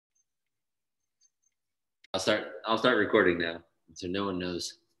I'll start recording now, so no one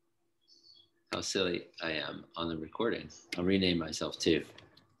knows how silly I am on the recording. I'll rename myself too,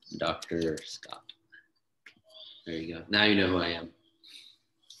 Dr. Scott. There you go. Now you know who I am.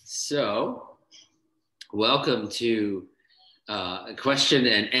 So, welcome to a question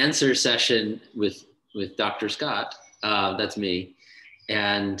and answer session with Dr. Scott. That's me.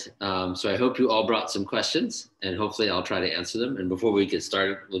 And so I hope you all brought some questions, and hopefully I'll try to answer them. And before we get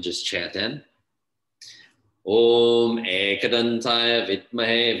started, we'll just chant in. Om Ekadantaya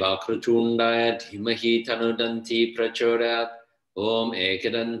Vitmahe Vakrutundaya Dhimahi Tanudanti Prachodayat. Om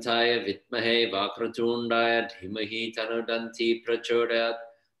Ekadantaya Vitmahe Vakrutundaya Dhimahi Tanudanti Prachodayat.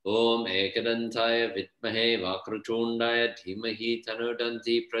 Om Ekadantaya Vitmahe Vakrutundaya Dhimahi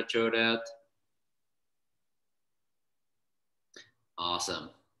Tanudanti Prachodayat. Awesome.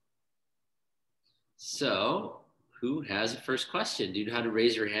 So, who has the first question? Do you know how to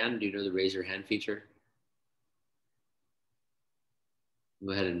raise your hand? Do you know the raise your hand feature?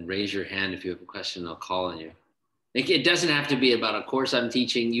 Go ahead and raise your hand if you have a question. I'll call on you. It doesn't have to be about a course I'm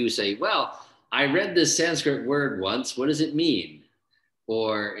teaching. You say, well, I read this Sanskrit word once. What does it mean?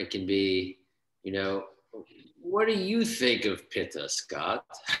 Or it can be, what do you think of Pitta, Scott?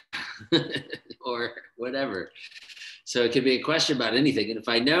 Or whatever. So it could be a question about anything. And if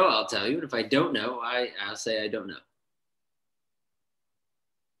I know, I'll tell you. And if I don't know, I'll say I don't know.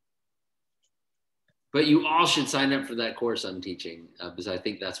 But you all should sign up for that course I'm teaching because I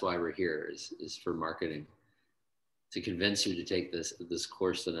think that's why we're here is for marketing, to convince you to take this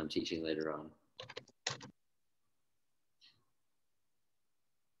course that I'm teaching later on.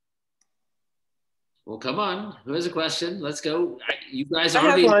 Well, come on. Who has a question? Let's go. You guys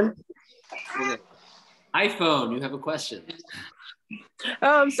already. I have one. iPhone, you have a question.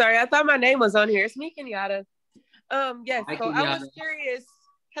 Oh, I'm sorry. I thought my name was on here. It's me, Kenyatta. Yes. Hi, so Kenyatta. I was curious.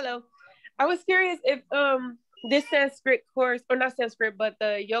 Hello. I was curious if this Sanskrit course, or not Sanskrit, but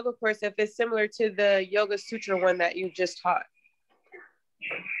the yoga course, if it's similar to the Yoga Sutra one that you just taught.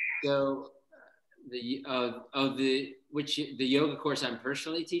 So the yoga course I'm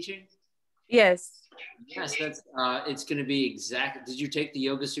personally teaching? Yes. Yes, that's it's going to be exact. Did you take the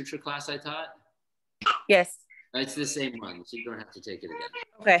Yoga Sutra class I taught? Yes. It's the same one, so you don't have to take it again.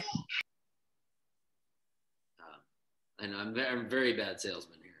 Okay. And I'm very bad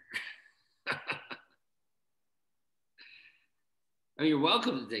salesman here. I mean, you're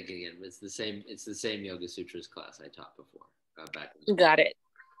welcome to take it again, but it's the same Yoga Sutras class I taught before. Back in Got it.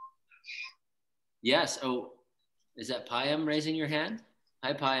 Yes. Oh, is that Payam raising your hand?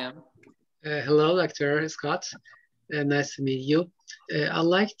 Hi, Payam. Hello, Dr. Scott. Nice to meet you. I'd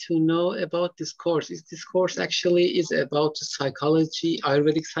like to know about this course. This course actually is about psychology,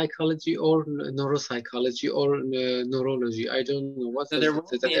 Ayurvedic psychology, or neuropsychology, or neurology? I don't know. What is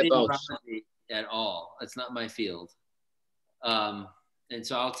that about? At all. It's not my field. And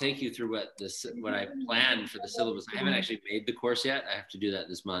so I'll take you through what I planned for the syllabus. I haven't actually made the course yet. I have to do that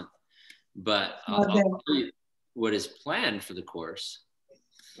this month. But I'll tell you what is planned for the course.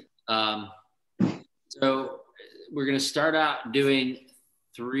 So we're going to start out doing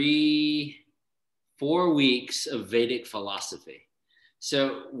 4 weeks of Vedic philosophy.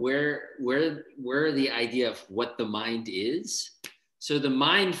 So where the idea of what the mind is. So the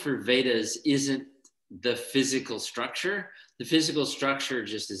mind for Vedas isn't the physical structure. The physical structure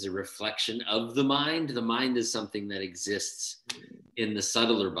just is a reflection of the mind. The mind is something that exists in the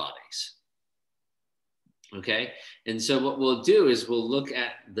subtler bodies. Okay, and so what we'll do is we'll look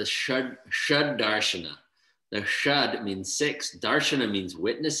at the Shad Darshana. The Shad means 6, Darshana means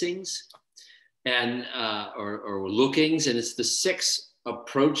witnessings, and or lookings, and it's the 6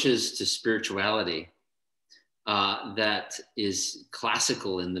 approaches to spirituality that is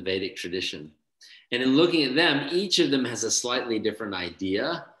classical in the Vedic tradition. And in looking at them, each of them has a slightly different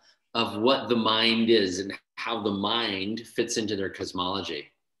idea of what the mind is and how the mind fits into their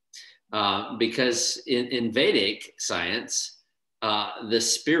cosmology. Because in Vedic science, the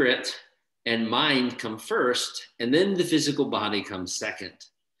spirit and mind come first, and then the physical body comes second,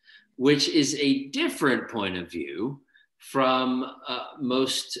 which is a different point of view from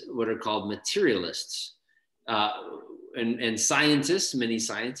most what are called materialists. And scientists, many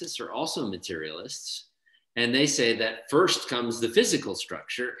scientists are also materialists, and they say that first comes the physical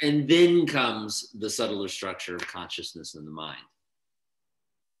structure, and then comes the subtler structure of consciousness in the mind.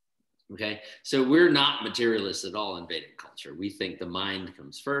 Okay, so we're not materialists at all in Vedic culture. We think the mind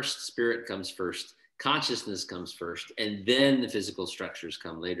comes first, spirit comes first, consciousness comes first, and then the physical structures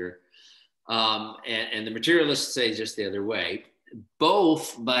come later. And the materialists say just the other way.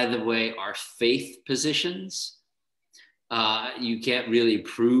 Both, by the way, are faith positions. You can't really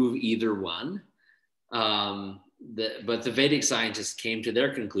prove either one. But the Vedic scientists came to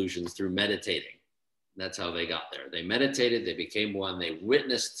their conclusions through meditating. That's how they got there. They meditated, they became one, they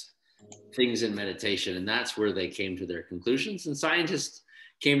witnessed things in meditation, and that's where they came to their conclusions. And scientists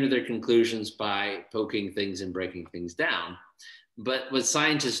came to their conclusions by poking things and breaking things down. But what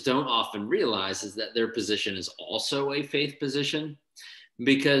scientists don't often realize is that their position is also a faith position,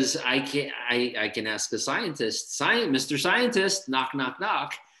 because I can ask a scientist, Mr. Scientist, knock, knock,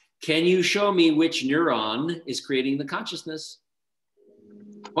 knock, can you show me which neuron is creating the consciousness?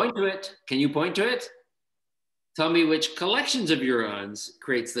 Point to it. Can you point to it? Tell me which collections of neurons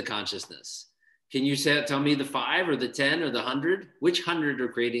creates the consciousness. Can you tell me the 5 or the 10 or the 100? Which 100 are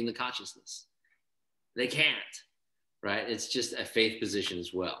creating the consciousness? They can't, right? It's just a faith position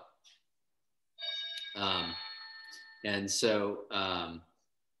as well. And so I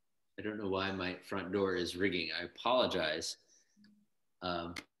don't know why my front door is ringing. I apologize.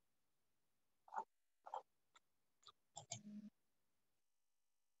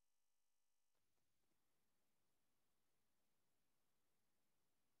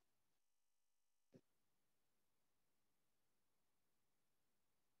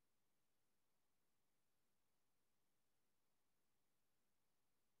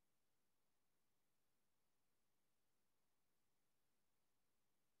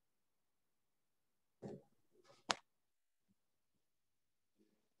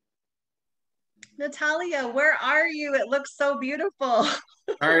 Natalia, where are you? It looks so beautiful.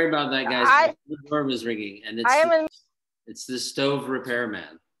 Sorry about that, guys. The door was ringing, and it's the stove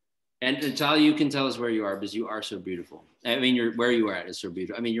repairman. And Natalia, you can tell us where you are, because you are so beautiful. I mean, where you are at is so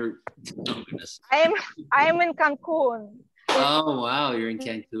beautiful. I mean, oh goodness. I am in Cancun. Oh wow, you're in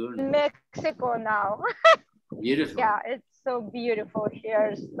Cancun. Mexico now. Beautiful. Yeah, it's so beautiful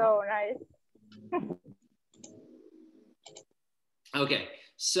here. So nice. Okay,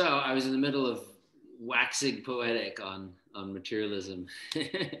 so I was in the middle of waxing poetic on materialism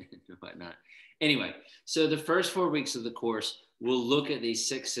and whatnot. Anyway, so the first 4 weeks of the course, we'll look at these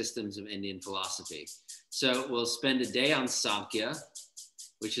 6 systems of Indian philosophy. So we'll spend a day on Samkhya,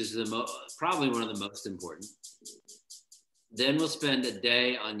 which is probably one of the most important. Then we'll spend a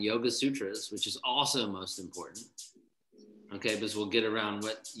day on Yoga Sutras, which is also most important. Okay, because we'll get around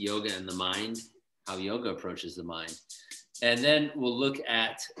what yoga and the mind, how yoga approaches the mind. And then we'll look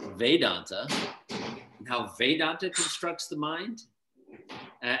at Vedanta and how Vedanta constructs the mind.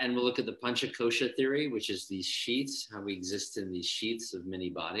 And we'll look at the Panchakosha theory, which is these sheaths, how we exist in these sheaths of many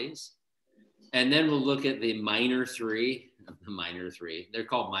bodies. And then we'll look at the minor 3. They're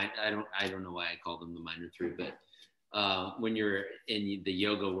called I don't know why I call them the minor 3, but when you're in the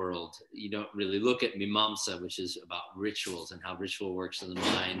yoga world, you don't really look at Mimamsa, which is about rituals and how ritual works in the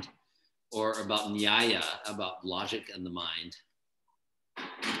mind, or about Nyaya, about logic and the mind.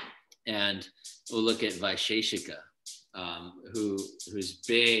 And we'll look at Vaisheshika, whose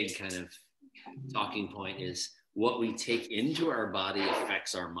big kind of talking point is what we take into our body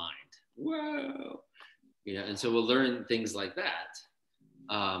affects our mind. Whoa, and so we'll learn things like that,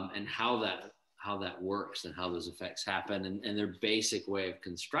 and how that works and how those effects happen, and their basic way of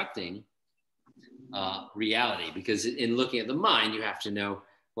constructing reality. Because in looking at the mind, you have to know,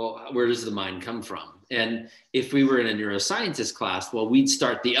 well, where does the mind come from? And if we were in a neuroscientist class, well, we'd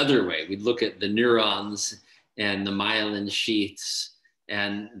start the other way. We'd look at the neurons and the myelin sheaths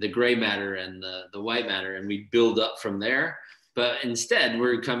and the gray matter and the white matter, and we build up from there. But instead,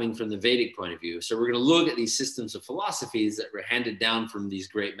 we're coming from the Vedic point of view. So we're going to look at these systems of philosophies that were handed down from these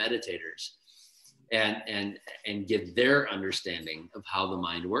great meditators and give their understanding of how the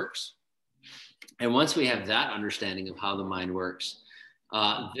mind works. And once we have that understanding of how the mind works,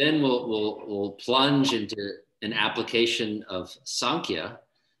 then we'll plunge into an application of Sankhya,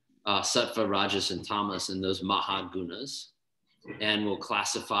 Sattva, Rajas, and Tamas, and those Mahagunas. And we'll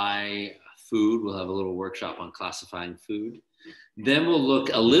classify food. We'll have a little workshop on classifying food. Then we'll look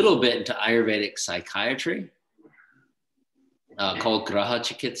a little bit into Ayurvedic psychiatry, called Graha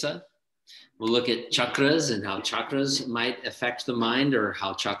Chikitsa. We'll look at chakras and how chakras might affect the mind, or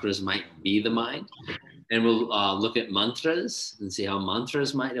how chakras might be the mind. And we'll look at mantras and see how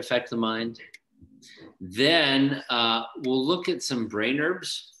mantras might affect the mind. Then we'll look at some brain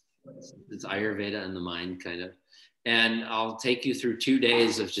herbs. It's Ayurveda and the mind, kind of. And I'll take you through 2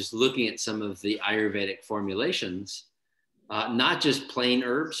 days of just looking at some of the Ayurvedic formulations, not just plain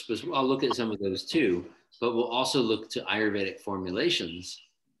herbs, but I'll look at some of those too, but we'll also look to Ayurvedic formulations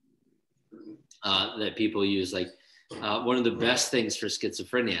that people use. Like one of the best things for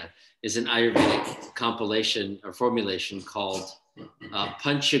schizophrenia is an Ayurvedic compilation or formulation called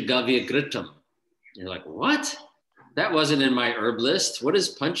Panchagavya Ghritam. You're like, what? That wasn't in my herb list. What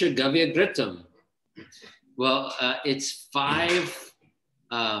is Panchagavya Ghritam? Well, it's five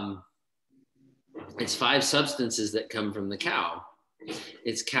substances that come from the cow.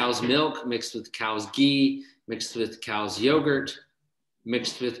 It's cow's milk mixed with cow's ghee, mixed with cow's yogurt,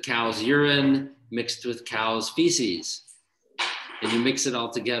 mixed with cow's urine, mixed with cow's feces. And you mix it all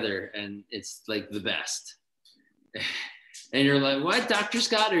together and it's like the best. And you're like, what, Dr.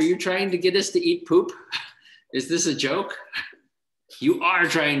 Scott, are you trying to get us to eat poop? Is this a joke? You are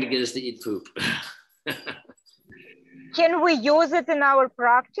trying to get us to eat poop. Can we use it in our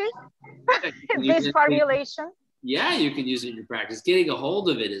practice? This formulation? Yeah, you can use it in your practice. Getting a hold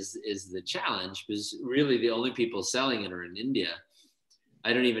of it is the challenge, because really the only people selling it are in India.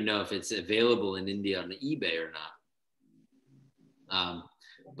 I don't even know if it's available in India on eBay or not.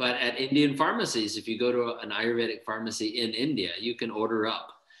 But at Indian pharmacies, if you go to an Ayurvedic pharmacy in India, you can order up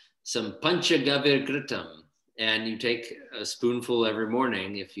some Panchagavir Kritam, and you take a spoonful every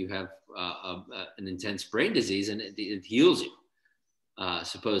morning if you have an intense brain disease, and it heals you,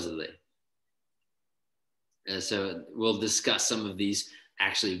 supposedly. So we'll discuss some of these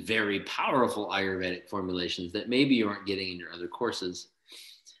actually very powerful Ayurvedic formulations that maybe you aren't getting in your other courses,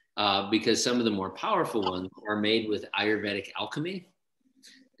 because some of the more powerful ones are made with Ayurvedic alchemy.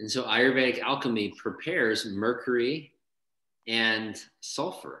 And so Ayurvedic alchemy prepares mercury and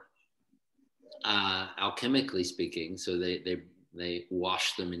sulfur, alchemically speaking. So they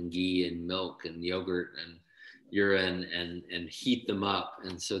wash them in ghee and milk and yogurt and urine and heat them up,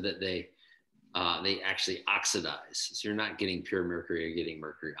 and so that they actually oxidize. So you're not getting pure mercury, you're getting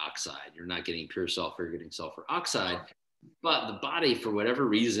mercury oxide. You're not getting pure sulfur, you're getting sulfur oxide. But the body, for whatever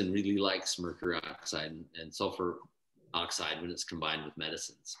reason, really likes mercury oxide and sulfur oxide when it's combined with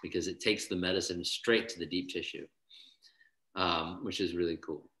medicines, because it takes the medicine straight to the deep tissue, which is really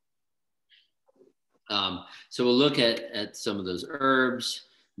cool. So we'll look at some of those herbs.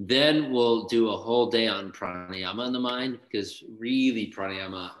 Then we'll do a whole day on pranayama in the mind, because really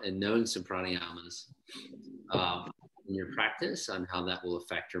pranayama, and knowing some pranayamas in your practice on how that will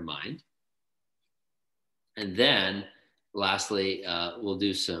affect your mind. And then lastly, we'll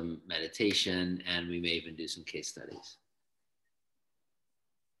do some meditation, and we may even do some case studies.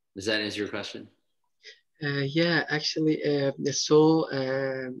 Does that answer your question? Yeah, actually, this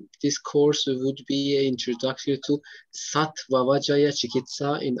course would be introductory to Sattva Vajaya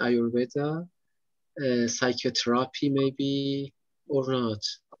Chikitsa in Ayurveda, psychotherapy maybe, or not.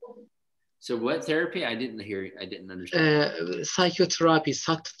 So what therapy? I didn't understand. Psychotherapy,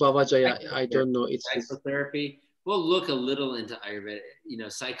 Sattva Vajaya, I don't know. It's psychotherapy. We'll look a little into Ayurveda. You know,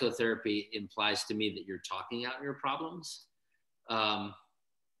 psychotherapy implies to me that you're talking out your problems. And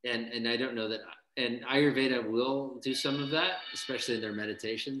I don't know that, and Ayurveda will do some of that, especially in their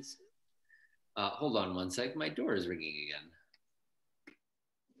meditations. Hold on one sec, my door is ringing again.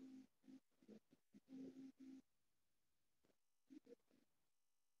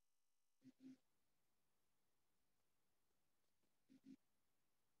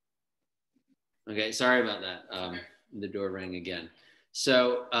 Okay, sorry about that. The door rang again.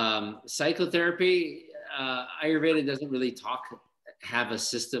 So psychotherapy, Ayurveda doesn't really have a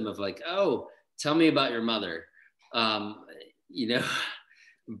system of like, oh, tell me about your mother, you know,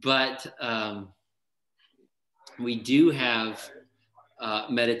 but we do have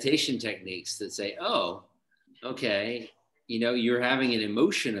meditation techniques that say, oh, okay, you know, you're having an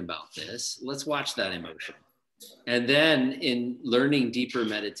emotion about this. Let's watch that emotion. And then in learning deeper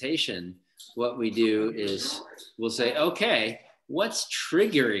meditation, what we do is we'll say, okay, what's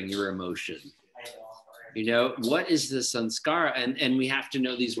triggering your emotion? You know, what is the sanskara? And we have to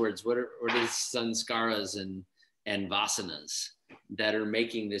know these words. What are sanskaras and vasanas that are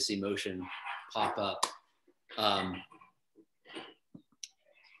making this emotion pop up?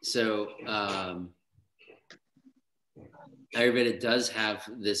 Ayurveda does have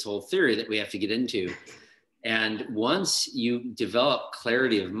this whole theory that we have to get into. And once you develop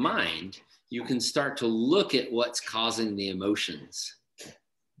clarity of mind, you can start to look at what's causing the emotions.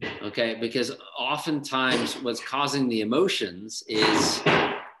 Okay, because oftentimes what's causing the emotions is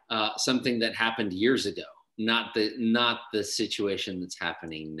something that happened years ago, not the situation that's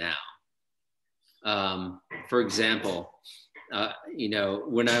happening now. For example, you know,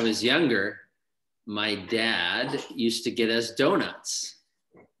 when I was younger, my dad used to get us donuts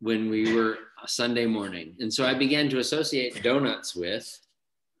when we were Sunday morning. And so I began to associate donuts with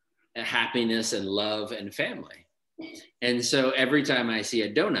happiness and love and family. And so every time I see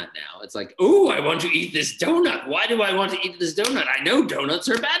a donut now, it's like, oh, I want to eat this donut. Why do I want to eat this donut? I know donuts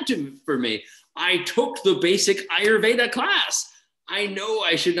are bad for me. I took the basic Ayurveda class. I know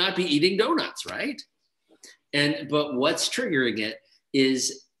I should not be eating donuts, right? But what's triggering it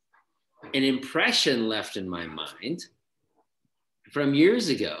is an impression left in my mind from years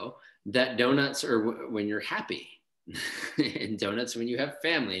ago that donuts are when you're happy, and donuts when you have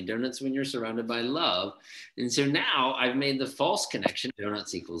family, and donuts when you're surrounded by love. And so now I've made the false connection,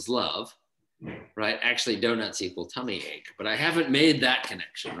 donuts equals love, right? Actually, donuts equal tummy ache, but I haven't made that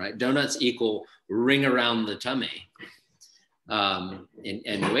connection, right? Donuts equal ring around the tummy,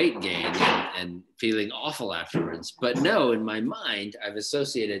 and weight gain and feeling awful afterwards. But no, in my mind, I've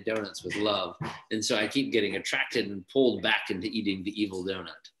associated donuts with love. And so I keep getting attracted and pulled back into eating the evil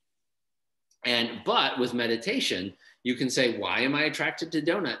donut. But with meditation, you can say, why am I attracted to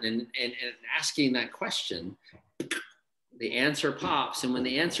donut? And asking that question, the answer pops. And when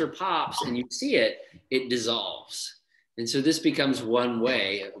the answer pops and you see it, it dissolves. And so this becomes one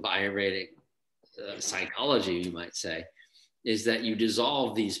way of Ayurvedic psychology, you might say, is that you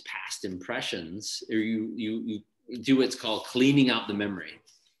dissolve these past impressions, or you do what's called cleaning out the memory.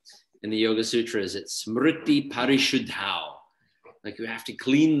 In the Yoga Sutras, it's smriti parishuddhau. Like you have to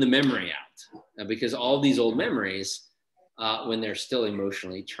clean the memory out, because all these old memories, when they're still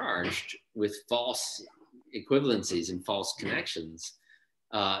emotionally charged with false equivalencies and false connections,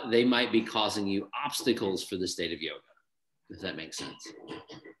 they might be causing you obstacles for the state of yoga, if that makes sense.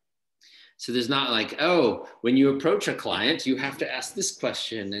 So there's not like, oh, when you approach a client, you have to ask this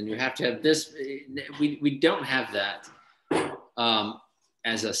question and you have to have this. We don't have that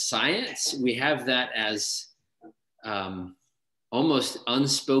as a science. We have that as almost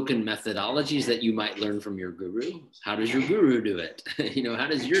unspoken methodologies that you might learn from your guru. How does your guru do it? How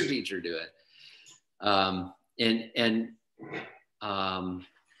does your teacher do it? But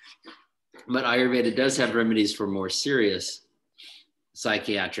Ayurveda does have remedies for more serious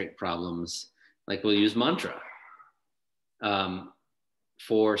psychiatric problems. Like we'll use mantra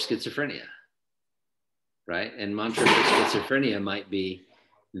for schizophrenia, right? And mantra for schizophrenia might be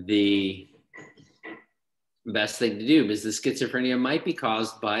the best thing to do, because the schizophrenia might be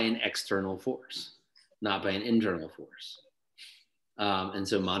caused by an external force, not by an internal force. And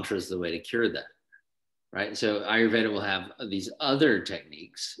so mantra is the way to cure that, right? So Ayurveda will have these other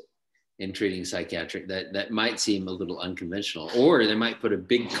techniques in treating psychiatric that might seem a little unconventional, or they might put a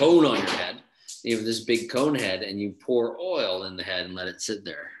big cone on your head. You have this big cone head and you pour oil in the head and let it sit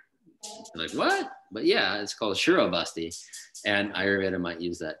there. You're like, what? But yeah, it's called Shirobasti, and Ayurveda might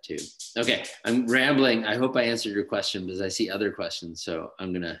use that too. Okay, I'm rambling. I hope I answered your question, because I see other questions. So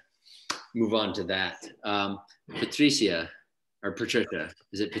I'm gonna move on to that. Patricia, or Patricia.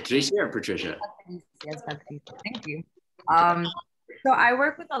 Is it Patricia or Patricia? Yes, Patricia. Thank you. So I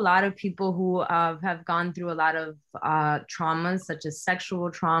work with a lot of people who have gone through a lot of traumas, such as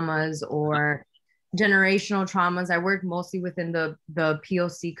sexual traumas or generational traumas. I work mostly within the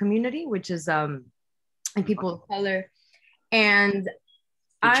POC community, which is people of color. And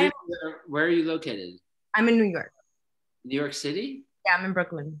Patricia, where are you located? I'm in New York. New York City? Yeah, I'm in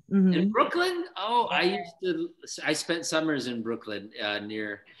Brooklyn. Mm-hmm. In Brooklyn? Oh, I spent summers in Brooklyn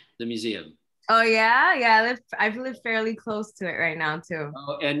near the museum. Oh yeah, I've lived fairly close to it right now too.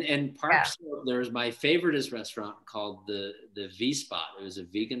 Oh, and Park Slope, there's my favoriteest restaurant called the V Spot. It was a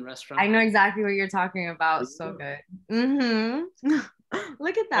vegan restaurant. I know exactly what you're talking about. So good. Mm-hmm.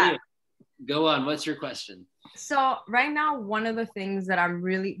 Look at that. Go on. What's your question? So right now, one of the things that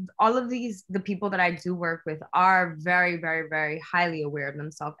all of the people that I do work with are very, very, very highly aware of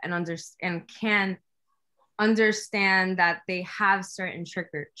themselves and can understand that they have certain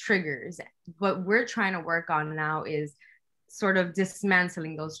triggers. What we're trying to work on now is sort of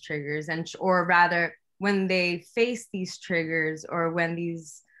dismantling those triggers, or rather, when they face these triggers, or when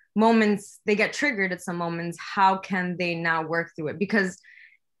these moments, they get triggered at some moments, how can they now work through it? Because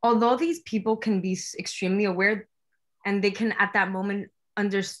although these people can be extremely aware, and they can at that moment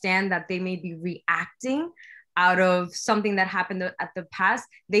understand that they may be reacting out of something that happened at the past,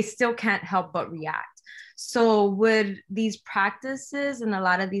 they still can't help but react. So would these practices and a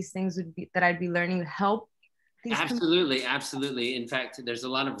lot of these things that I'd be learning help? Absolutely. In fact, there's a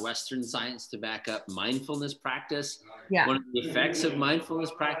lot of Western science to back up mindfulness practice. Yeah. One of the effects of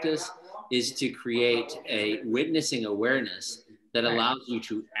mindfulness practice is to create a witnessing awareness that allows you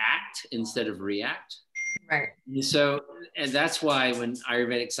to act instead of react. Right. And that's why when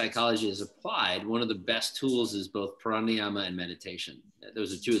Ayurvedic psychology is applied, one of the best tools is both pranayama and meditation.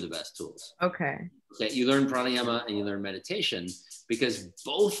 Those are two of the best tools. Okay. You learn pranayama and you learn meditation, because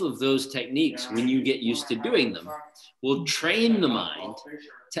both of those techniques, when you get used to doing them, will train the mind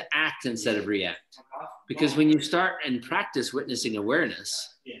to act instead of react. Because when you start and practice witnessing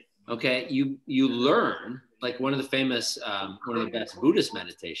awareness, okay, you learn, like one of the best Buddhist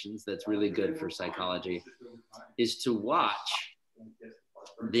meditations that's really good for psychology is to watch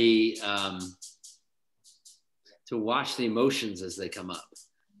the to watch the emotions as they come up.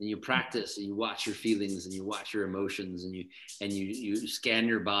 And you practice and you watch your feelings and you watch your emotions and you scan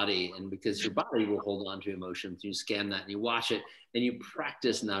your body, and because your body will hold on to emotions, you scan that and you watch it and you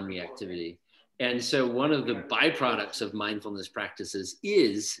practice non-reactivity. And so one of the byproducts of mindfulness practices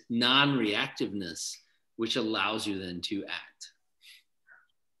is non-reactiveness, which allows you then to act.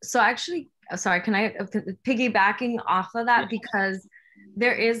 So actually, sorry, can I piggybacking off of that, because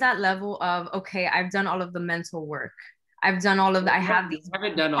there is that level of, okay, I've done all of the mental work. I've done all of that. I have these. You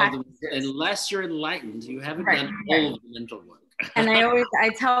haven't done all the, unless you're enlightened, you haven't done all of the mental work. And I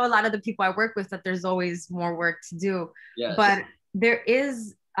tell a lot of the people I work with that there's always more work to do. Yes. But there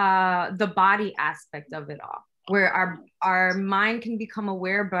is the body aspect of it all, where our mind can become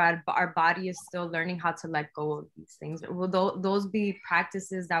aware, but our body is still learning how to let go of these things. Will those be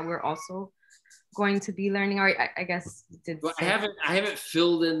practices that we're also going to be learning? Or I guess well, I haven't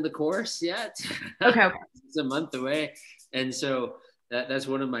filled in the course yet. Okay. It's a month away, and so that's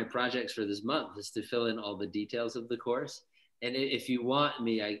one of my projects for this month, is to fill in all the details of the course. And if you want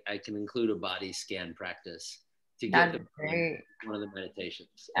me, I can include a body scan practice to get one of the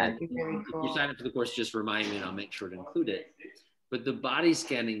meditations. That'd be really cool. If you sign up for the course, just remind me and I'll make sure to include it. But the body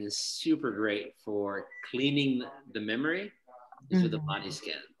scanning is super great for cleaning the memory, is with a body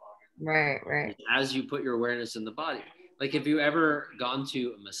scan. Right. As you put your awareness in the body. Like, if you ever gone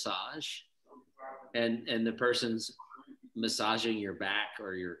to a massage and the person's massaging your back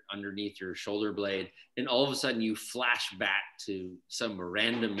or your underneath your shoulder blade, and all of a sudden you flash back to some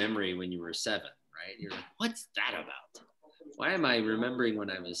random memory when you were 7, right? You're like, what's that about? Why am I remembering when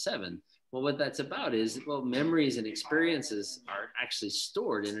I was 7? Well, what that's about is, well, memories and experiences are actually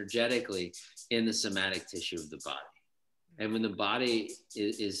stored energetically in the somatic tissue of the body. And when the body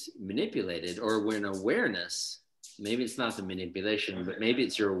is manipulated, or when awareness, maybe it's not the manipulation, but maybe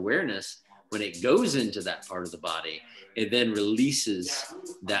it's your awareness, when it goes into that part of the body, it then releases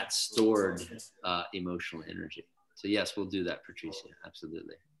that stored emotional energy. So yes, we'll do that, Patricia,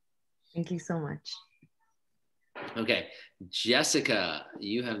 absolutely. Thank you so much. Okay, Jessica,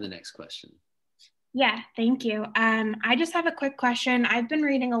 you have the next question. Yeah, thank you. I just have a quick question. I've been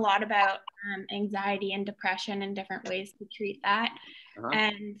reading a lot about anxiety and depression and different ways to treat that.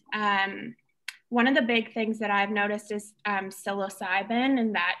 And one of the big things that I've noticed is psilocybin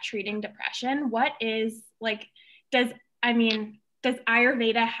and that treating depression. What is, like, does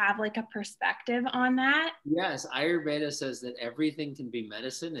Ayurveda have like a perspective on that? Yes, Ayurveda says that everything can be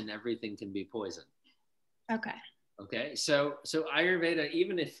medicine and everything can be poison. Okay, so Ayurveda,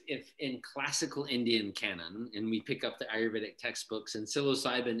 even if in classical Indian canon, and we pick up the Ayurvedic textbooks and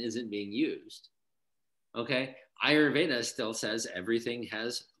psilocybin isn't being used, okay, Ayurveda still says everything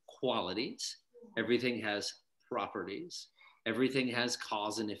has qualities, everything has properties, everything has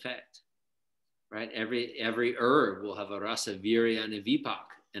cause and effect, right? Every herb will have a rasa, virya, and a vipak,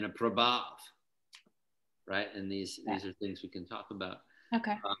 and a prabhav, right? And these are things we can talk about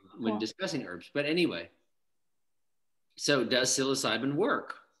when discussing herbs. But anyway, so does psilocybin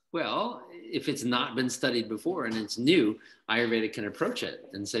work? Well, if it's not been studied before and it's new, Ayurveda can approach it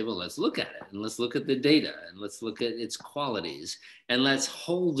and say, well, let's look at it, and let's look at the data, and let's look at its qualities, and let's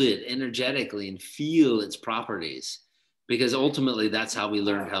hold it energetically and feel its properties, because ultimately that's how we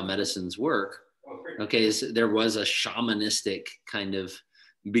learned how medicines work. Okay, so there was a shamanistic kind of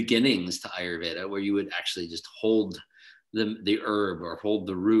beginnings to Ayurveda, where you would actually just hold the herb, or hold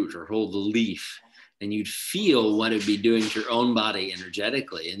the root, or hold the leaf, and you'd feel what it'd be doing to your own body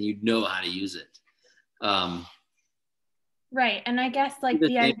energetically, and you'd know how to use it. Right, and I guess like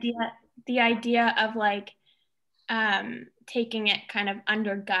the idea of like taking it kind of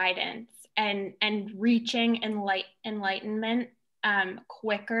under guidance and reaching enlightenment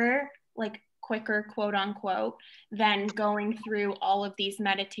quicker, quote unquote, than going through all of these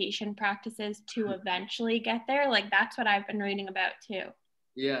meditation practices to eventually get there. Like, that's what I've been reading about too.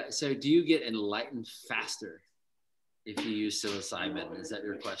 Yeah. So do you get enlightened faster if you use psilocybin? Is that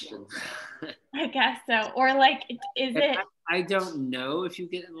your question? I guess so. Or like, is it? I don't know if you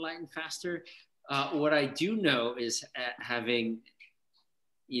get enlightened faster. What I do know is, having,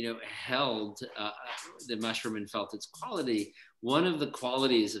 held the mushroom and felt its quality, one of the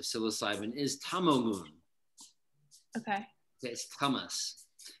qualities of psilocybin is tamogun. Okay. It's tamas.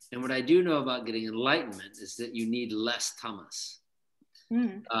 And what I do know about getting enlightenment is that you need less tamas.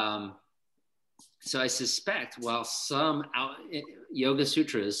 So I suspect, while some Yoga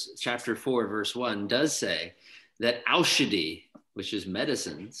Sutras, chapter 4, verse 1, does say that aushadhi, which is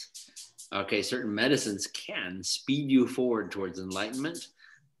medicines, okay, certain medicines can speed you forward towards enlightenment.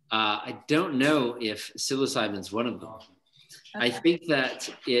 I don't know if psilocybin is one of them. I think that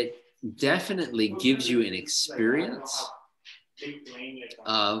it definitely gives you an experience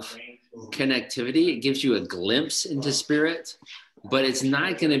of connectivity. It gives you a glimpse into spirit, but it's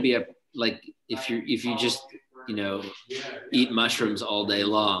not going to be a, like, if you just, you know, eat mushrooms all day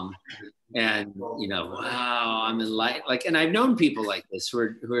long and, you know, wow, I'm enlightened. Like, and I've known people like this who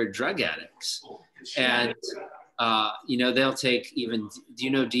are drug addicts, and you know, they'll take even, do you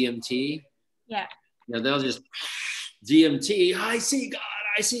know DMT? Yeah. You know, they'll just DMT, I see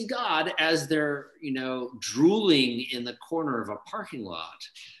God, as they're, you know, drooling in the corner of a parking lot,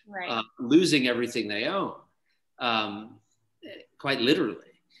 right. Losing everything they own, quite literally.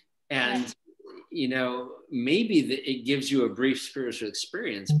 And, right. You know, maybe it gives you a brief spiritual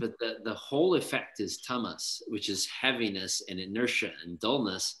experience, but the whole effect is tamas, which is heaviness and inertia and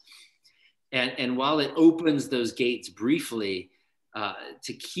dullness. And while it opens those gates briefly,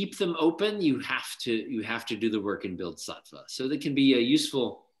 to keep them open, you have to do the work and build sattva. So that can be a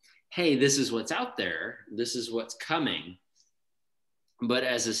useful, hey, this is what's out there, this is what's coming. But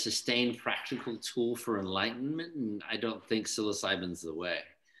as a sustained practical tool for enlightenment, I don't think psilocybin's the way.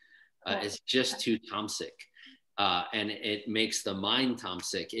 It's just too tamasic, and it makes the mind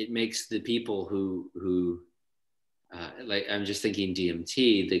tamasic. It makes the people who like, I'm just thinking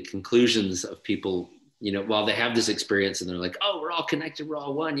DMT, the conclusions of people, you know, while they have this experience and they're like, oh, we're all connected, we're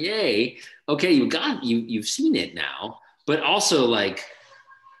all one, yay. Okay, you've seen it now, but also, like,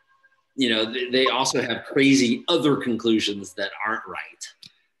 you know, they also have crazy other conclusions that aren't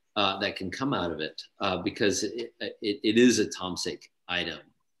right, that can come out of it, because it is a tamasic item.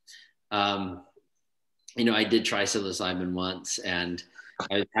 You know, I did try psilocybin once, and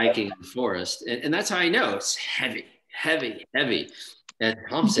I was hiking in the forest, and that's how I know it's heavy. And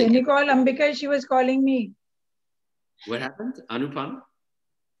tamasic. Can you call Ambika? She was calling me. What happened? Anupama?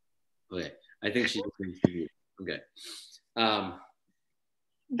 Okay, I think she's listening to you. Okay.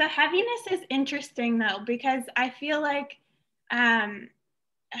 The heaviness is interesting though, because I feel like it's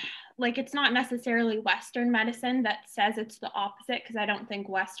not necessarily Western medicine that says it's the opposite, because I don't think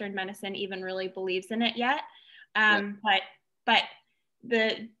Western medicine even really believes in it yet. But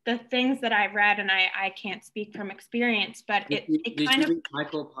the things that I've read, and I can't speak from experience, but did you read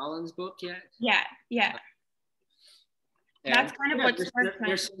Michael Pollan's book yet? Yeah. And that's kind of what's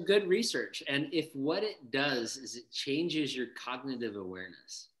there's some good research, and if what it does is it changes your cognitive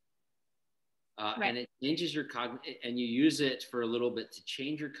awareness, right. And it changes your and you use it for a little bit to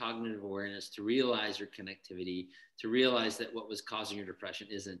change your cognitive awareness, to realize your connectivity, to realize that what was causing your depression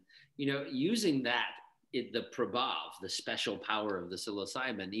isn't, you know, using that, the prabhav, the special power of the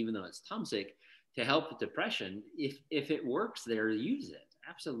psilocybin, even though it's tamasic, to help with depression. If it works there, use it.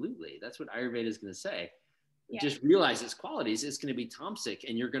 Absolutely. That's what Ayurveda is going to say. Yeah. Just realize its qualities. It's going to be tamasic,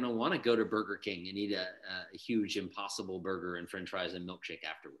 and you're going to want to go to Burger King and eat a huge Impossible burger and French fries and milkshake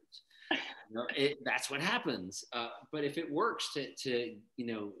afterwards. You know, that's what happens. But if it works to you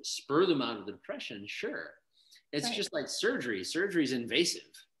know, spur them out of the depression, sure. It's right. Just like surgery. Surgery is invasive,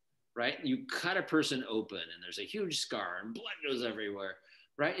 right? You cut a person open and there's a huge scar and blood goes everywhere,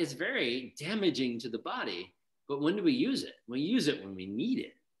 right? It's very damaging to the body. But when do we use it? We use it when we need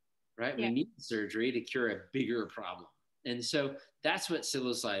it. Right? Yeah. We need surgery to cure a bigger problem. And so that's what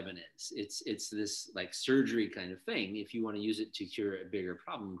psilocybin is. It's this like surgery kind of thing. If you want to use it to cure a bigger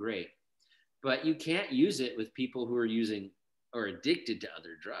problem, great. But you can't use it with people who are using or addicted to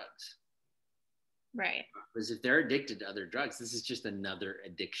other drugs. Right. Because if they're addicted to other drugs, this is just another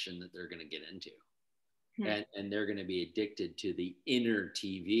addiction that they're going to get into. And they're going to be addicted to the inner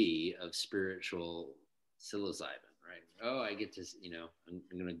TV of spiritual psilocybin. Right. Oh, I get to, you know, I'm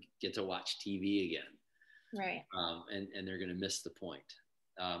going to get to watch TV again. Right. And they're going to miss the point.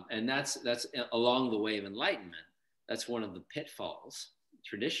 And that's along the way of enlightenment. That's one of the pitfalls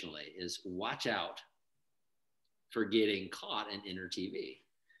traditionally, is watch out for getting caught in inner TV,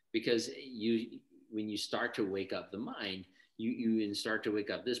 because when you start to wake up the mind, you start to wake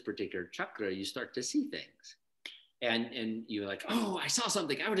up this particular chakra, you start to see things, and you're like, oh, I saw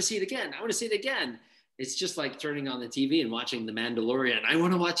something. I want to see it again. I want to see it again. It's just like turning on the TV and watching The Mandalorian. I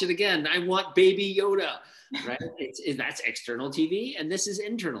want to watch it again. I want Baby Yoda, right? That's external TV, and this is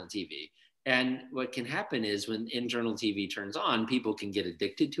internal TV. And what can happen is when internal TV turns on, people can get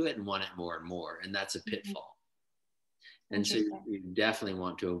addicted to it and want it more and more, and that's a pitfall. And so you definitely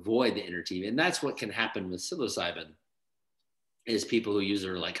want to avoid the inner TV, and that's what can happen with psilocybin. Is people who use it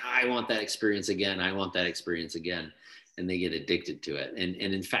are like, I want that experience again. I want that experience again. And they get addicted to it. And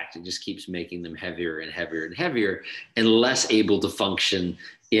in fact, it just keeps making them heavier and heavier and heavier, and less able to function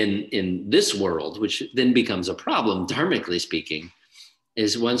in this world, which then becomes a problem, dharmically speaking,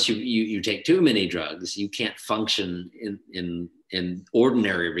 is once you take too many drugs, you can't function in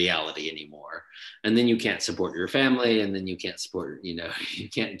ordinary reality anymore, and then you can't support your family, and then you can't support, you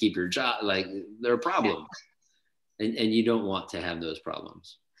can't keep your job. Like, there are problems, and you don't want to have those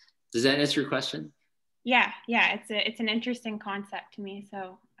problems. Does that answer your question? Yeah, it's an interesting concept to me.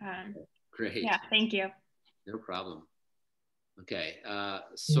 So great. Yeah, thank you. No problem. Okay,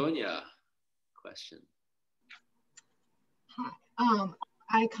 Sonia, question. Hi.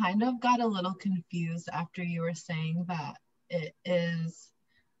 I kind of got a little confused after you were saying that it is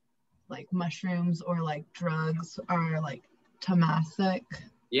like mushrooms or like drugs are like tamasic.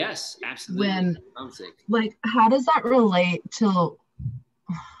 Yes, absolutely. Like, how does that relate to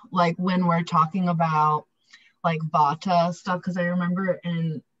like when we're talking about like vata stuff? Because I remember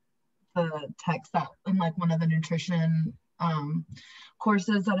in the text that in like one of the nutrition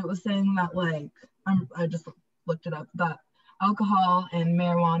courses that it was saying that like I just looked it up, that alcohol and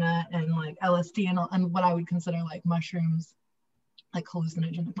marijuana and like LSD and what I would consider like mushrooms, like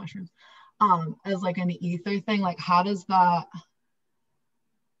hallucinogenic mushrooms, as like an ether thing. Like, how does that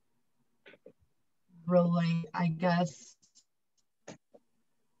relate, I guess,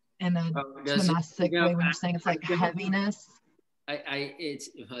 in a tamasic way when you're saying it's like heaviness?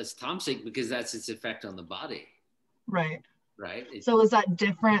 It's tamasic because that's its effect on the body. Right. Right. So is that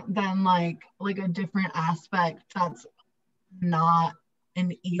different than like a different aspect that's not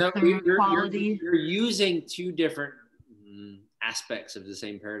an ether quality? You're using two different aspects of the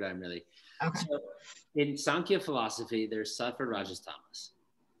same paradigm, really. Okay. So in Sankhya philosophy, there's sattva, rajas, tamas.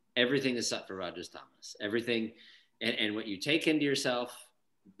 Everything is sattva, rajas, tamas. Everything, and what you take into yourself,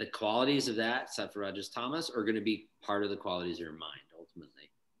 the qualities of that sattva, rajas, tamas are going to be part of the qualities of your mind ultimately.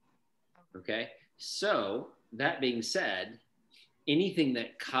 Okay. So that being said, anything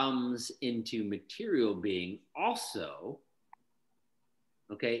that comes into material being also,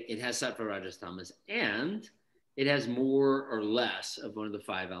 okay, it has sattva, rajas, tamas, and it has more or less of one of the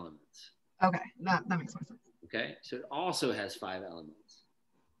 5 elements. Okay, that makes more sense. Okay, so it also has 5 elements.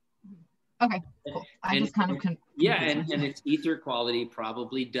 Okay, cool. I just kind of and its ether quality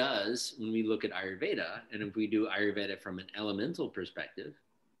probably does when we look at Ayurveda, and if we do Ayurveda from an elemental perspective,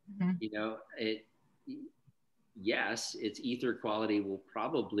 yes, its ether quality will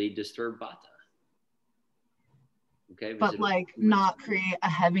probably disturb vata. Okay, but like not create a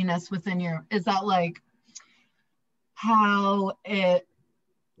heaviness within your. Is that like how it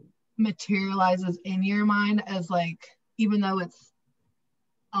materializes in your mind as like, even though it's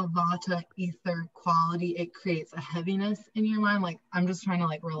a vata ether quality, it creates a heaviness in your mind? Like, I'm just trying to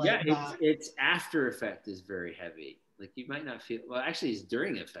like relate that. Its after effect is very heavy. Like, you might not feel, well, actually its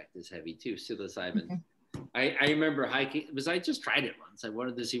during effect is heavy too, psilocybin. Mm-hmm. I remember hiking, I just tried it once. I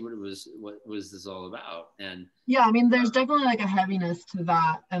wanted to see what was this all about. And yeah, I mean, there's definitely like a heaviness to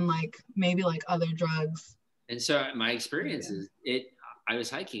that, and like maybe like other drugs. And so my experience is I was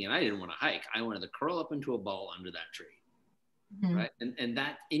hiking and I didn't want to hike. I wanted to curl up into a ball under that tree. Mm-hmm. Right. And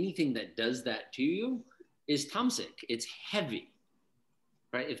that anything that does that to you is tamasic. It's heavy.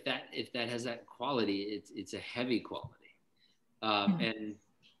 Right. If that has that quality, it's a heavy quality. Mm-hmm.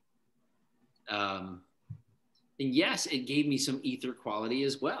 And yes, it gave me some ether quality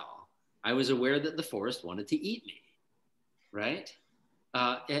as well. I was aware that the forest wanted to eat me. Right.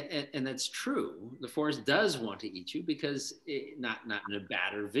 And that's true. The forest does want to eat you because not in a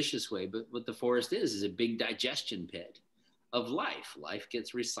bad or vicious way, but what the forest is a big digestion pit of life. Life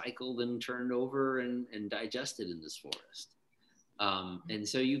gets recycled and turned over and digested in this forest. And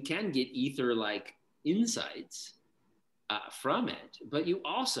so you can get ether-like insights from it, but you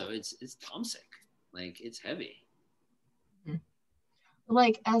also, it's tamasic, like it's heavy.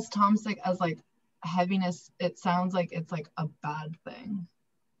 Like as tamasic as like heaviness, it sounds like it's like a bad thing.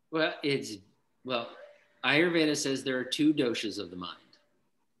 Well, Ayurveda says there are 2 doshas of the mind.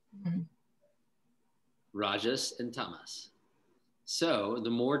 Mm-hmm. Rajas and tamas. So the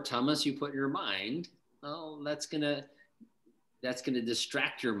more tamas you put in your mind, well, that's gonna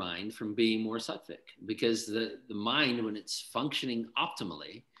distract your mind from being more sattvic, because the mind, when it's functioning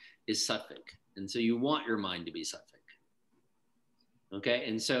optimally, is sattvic. And so you want your mind to be sattvic. Okay,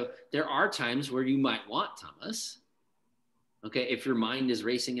 and so there are times where you might want tamas. Okay, if your mind is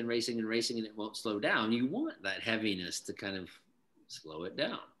racing and racing and racing and it won't slow down, you want that heaviness to kind of slow it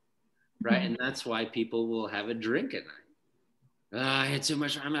down, right? Mm-hmm. And that's why people will have a drink at night. I had so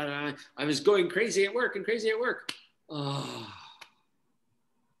much, I was going crazy at work. Oh,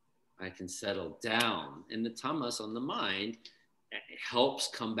 I can settle down. And the tamas on the mind helps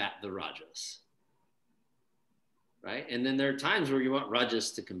combat the rajas. right? And then there are times where you want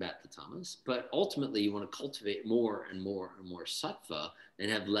rajas to combat the tamas, but ultimately you want to cultivate more and more and more sattva and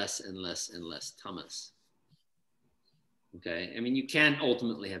have less and less and less tamas. Okay, I mean, you can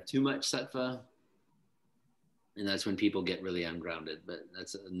ultimately have too much sattva, and that's when people get really ungrounded, but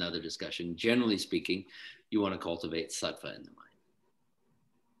that's another discussion. Generally speaking, you want to cultivate sattva in the mind.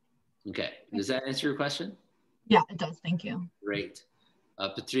 Okay, does that answer your question? Yeah, it does. Thank you. Great.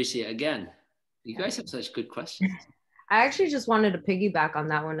 Patricia, again, you guys have such good questions. I actually just wanted to piggyback on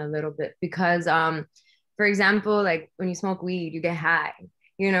that one a little bit because, for example, like when you smoke weed, you get high.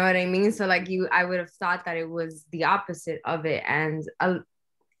 You know what I mean? So like I would have thought that it was the opposite of it. And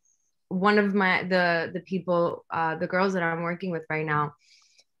one of the people, the girls that I'm working with right now,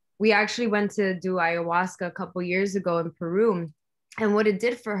 we actually went to do ayahuasca a couple years ago in Peru. And what it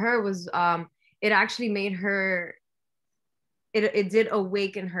did for her was it actually made her, it did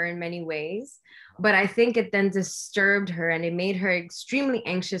awaken her in many ways. But I think it then disturbed her and it made her extremely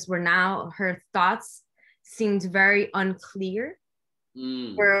anxious, where now her thoughts seemed very unclear.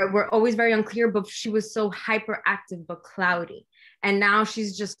 We're always very unclear, but she was so hyperactive but cloudy. And now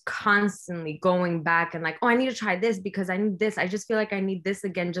she's just constantly going back and like, oh, I need to try this because I need this. I just feel like I need this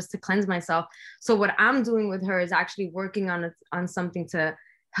again just to cleanse myself. So what I'm doing with her is actually working on something to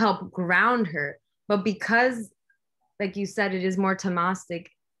help ground her. But because, like you said, it is more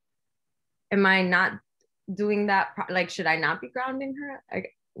tamastic, am I not doing that? Like, should I not be grounding her?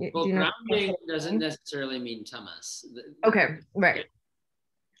 Well, grounding doesn't necessarily mean tamas. Okay, right.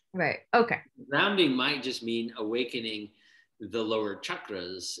 Right, okay. Grounding might just mean awakening the lower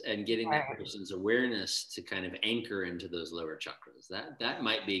chakras and getting that person's awareness to kind of anchor into those lower chakras. That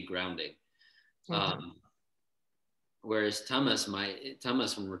might be grounding. Whereas tamas,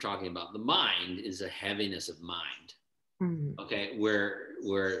 when we're talking about the mind, is a heaviness of mind. Okay, where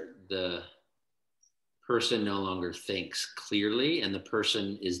the person no longer thinks clearly and the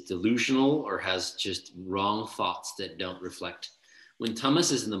person is delusional or has just wrong thoughts that don't reflect. When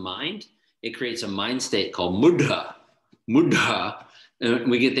tamas is in the mind, it creates a mind state called mudha. Mudha, and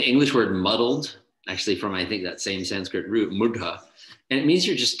we get the English word muddled, actually from, I think, that same Sanskrit root, mudha. And it means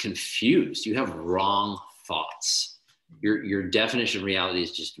you're just confused. You have wrong thoughts. Your definition of reality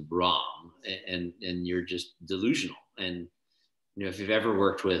is just wrong, and you're just delusional. And you know, if you've ever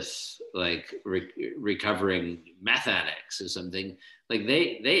worked with like recovering meth addicts or something, like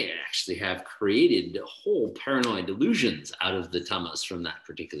they actually have created whole paranoid delusions out of the tamas from that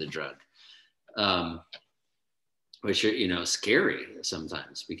particular drug, which are, you know, scary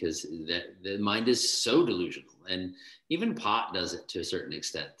sometimes because the mind is so delusional. And even pot does it to a certain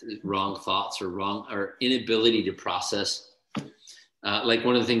extent. Wrong thoughts or inability to process. Like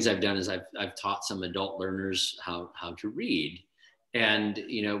one of the things I've done is I've taught some adult learners how to read. And,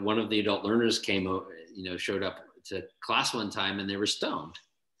 you know, one of the adult learners showed up to class one time and they were stoned.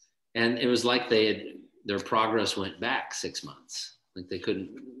 And it was like their progress went back 6 months. Like they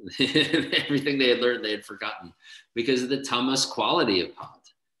couldn't, everything they had learned, they had forgotten because of the tamas quality of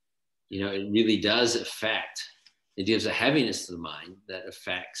pot. You know, it really does affect, it gives a heaviness to the mind that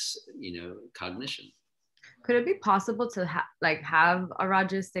affects, you know, cognition. Could it be possible to have a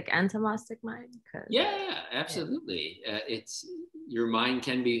rajasic and tamastic mind? Yeah, absolutely. It's your mind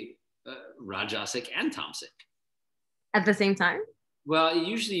can be rajasic and tamasic at the same time. Well,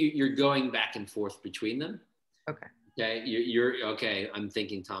 usually you're going back and forth between them. Okay. Okay, you're okay. I'm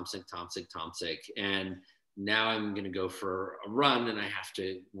thinking tamasic, and now I'm going to go for a run, and I have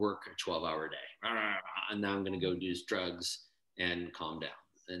to work a 12-hour day, and now I'm going to go do drugs and calm down.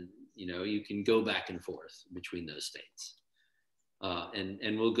 And you know, you can go back and forth between those states.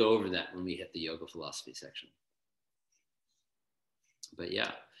 And we'll go over that when we hit the yoga philosophy section. But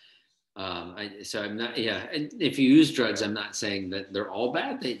yeah, and if you use drugs, I'm not saying that they're all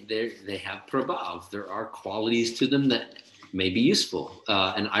bad. They have prabhav. There are qualities to them that may be useful.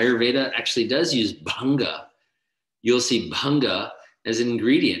 And Ayurveda actually does use bhanga. You'll see bhanga as an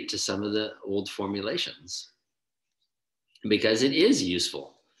ingredient to some of the old formulations because it is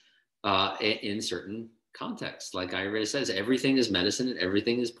useful. In certain contexts, like Ayurveda says, everything is medicine and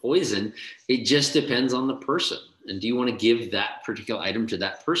everything is poison. It just depends on the person. And do you want to give that particular item to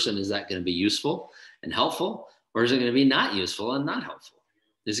that person? Is that going to be useful and helpful? Or is it going to be not useful and not helpful?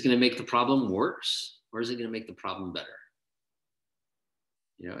 Is it going to make the problem worse? Or is it going to make the problem better?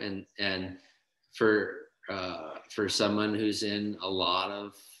 You know, and for someone who's in a lot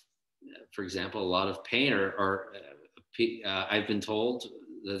of, for example, a lot of pain or I've been told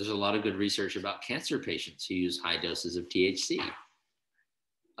there's a lot of good research about cancer patients who use high doses of THC,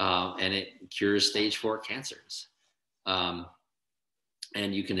 and it cures stage 4 cancers.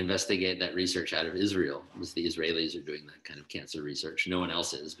 And you can investigate that research out of Israel, because the Israelis are doing that kind of cancer research. No one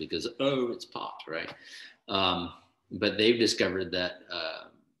else is, because, oh, it's pot, right? But they've discovered that,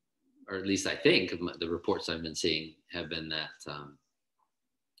 or at least I think the reports I've been seeing have been that,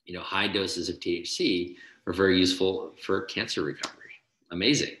 high doses of THC are very useful for cancer recovery.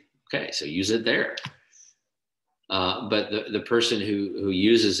 Amazing. Okay, so use it there. But the person who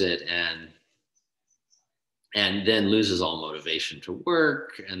uses it and then loses all motivation to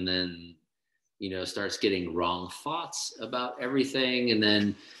work, and then, starts getting wrong thoughts about everything, and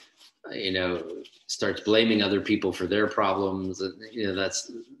then, starts blaming other people for their problems,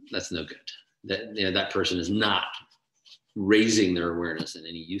 that's no good. That person is not raising their awareness in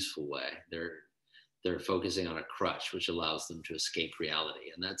any useful way. They're focusing on a crutch, which allows them to escape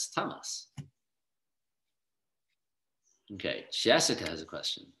reality, and that's tamas. Okay, Jessica has a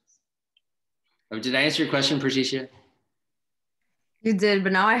question. Did I answer your question, Patricia? You did,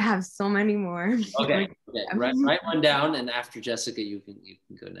 but now I have so many more. Okay. Write one down, and after Jessica, you can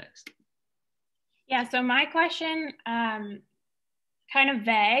go next. Yeah, so my question, kind of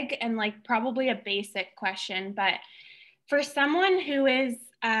vague and like probably a basic question, but for someone who is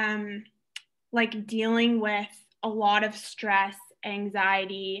like dealing with a lot of stress,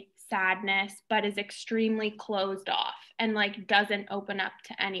 anxiety, sadness, but is extremely closed off and like doesn't open up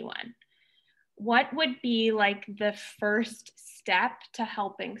to anyone, what would be like the first step to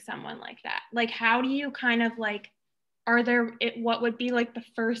helping someone like that? Like, how do you kind of like, what would be like the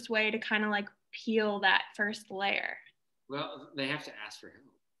first way to kind of like peel that first layer? Well, they have to ask for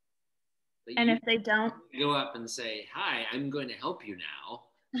help. And if they don't, go up and say, hi, I'm going to help you now.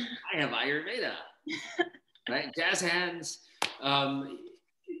 I have Ayurveda, right? Jazz hands.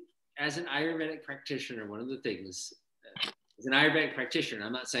 As an Ayurvedic practitioner, one of the things, as an Ayurvedic practitioner,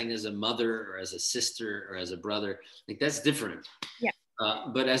 I'm not saying as a mother or as a sister or as a brother, like that's different. Yeah.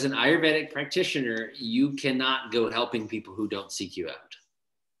 But as an Ayurvedic practitioner, you cannot go helping people who don't seek you out.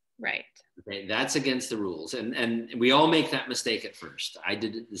 Right. Okay, that's against the rules. And we all make that mistake at first. I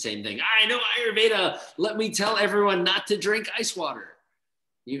did the same thing. I know Ayurveda. Let me tell everyone not to drink ice water.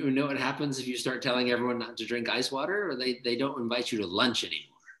 You know what happens if you start telling everyone not to drink ice water? Or they don't invite you to lunch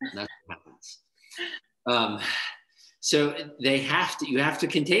anymore. That's what happens. So you have to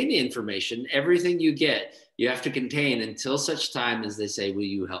contain the information. Everything you get, you have to contain until such time as they say, will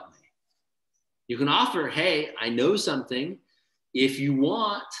you help me? You can offer, hey, I know something. If you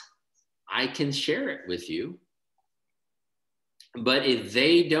want, I can share it with you. But if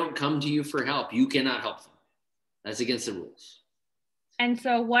they don't come to you for help, you cannot help them. That's against the rules. And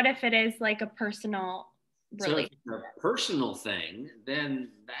so what if it is like a personal relationship? So if it's a personal thing, then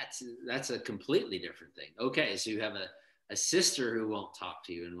that's a completely different thing. Okay, so you have a sister who won't talk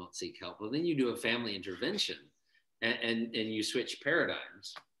to you and won't seek help. Well, then you do a family intervention and you switch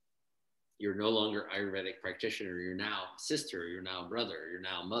paradigms. You're no longer Ayurvedic practitioner. You're now sister. You're now brother. You're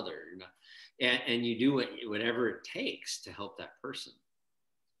now mother. You're not, and you do whatever it takes to help that person,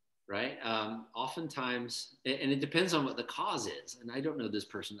 right? Oftentimes, and it depends on what the cause is. And I don't know this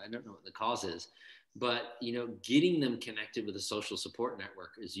person. I don't know what the cause is, but getting them connected with a social support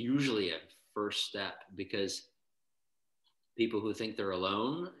network is usually a first step, because people who think they're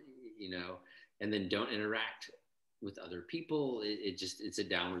alone, and then don't interact with other people, it's a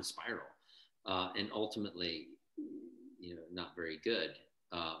downward spiral. And ultimately, not very good.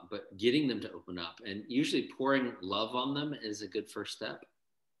 But getting them to open up, and usually pouring love on them is a good first step.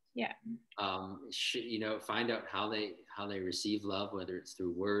 Yeah. Find out how they receive love, whether it's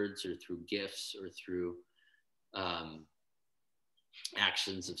through words or through gifts or through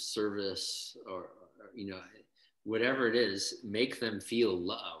actions of service or whatever it is. Make them feel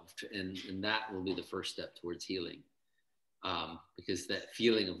loved, and that will be the first step towards healing. Because that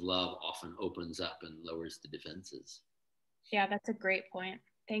feeling of love often opens up and lowers the defenses. Yeah, that's a great point.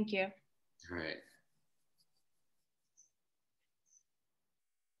 Thank you. All right.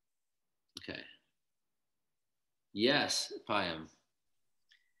 Okay. Yes, Payam.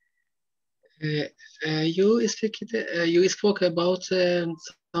 You spoke about some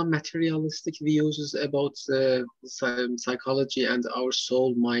materialistic views about psychology and our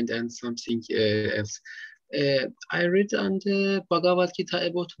soul, mind, and something else. I read on the Bhagavad Gita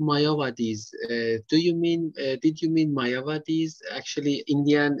about Mayavadis. Did you mean Mayavadis, actually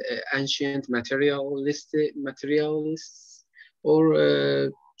Indian ancient materialists,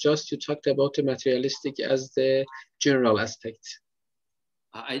 or just you talked about the materialistic as the general aspect?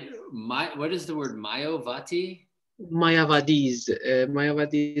 What is the word Mayavati? Mayavadis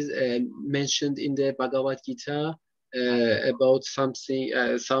mentioned in the Bhagavad Gita. About something,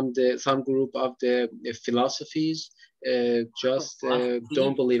 some group of the philosophies just Can you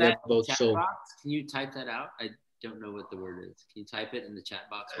don't put believe that in the about chat soul. box? Can you type that out? I don't know what the word is. Can you type it in the chat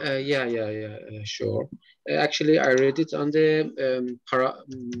box? Yeah, sure. Actually, I read it on the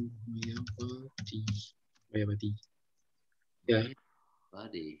Mayavadi. Yeah.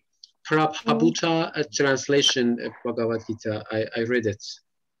 Buddy. Prabhupada translation of Bhagavad Gita. I read it.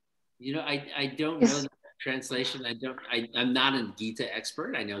 You know, I don't know the translation. I'm not a Gita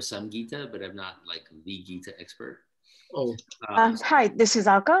expert. I know some Gita, but I'm not like the Gita expert. Oh. Hi, this is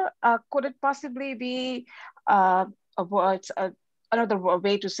Alka. Could it possibly be a word, another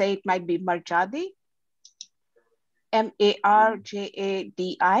way to say it might be Marjadi? Marjadi?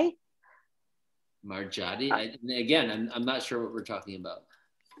 Marjadi? Again, I'm not sure what we're talking about.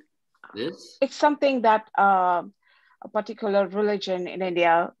 This? It's something that a particular religion in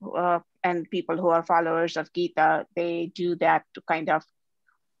India and people who are followers of Gita, they do that to kind of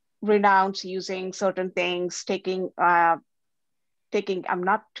renounce using certain things, taking, I'm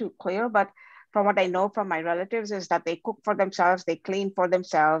not too clear, but from what I know from my relatives is that they cook for themselves, they clean for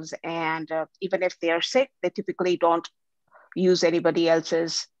themselves, and even if they are sick, they typically don't use anybody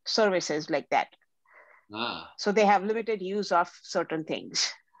else's services like that. So they have limited use of certain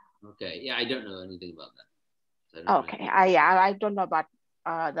things. Okay, yeah, I don't know anything about that. Okay, I don't know about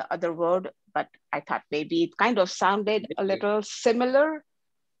the other word, but I thought maybe it kind of sounded a little similar.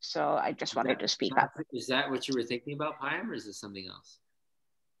 So I just wanted to speak up. Is that what you were thinking about, Payam, or is this something else?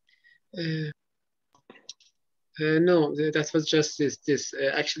 No, that was just this.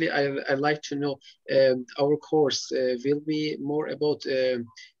 Actually, I'd like to know our course will be more about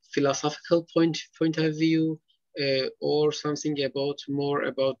philosophical point of view or something about more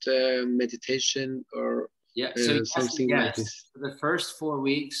about meditation or something like this. For the first 4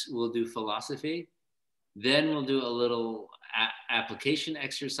 weeks, we'll do philosophy. Then we'll do a little application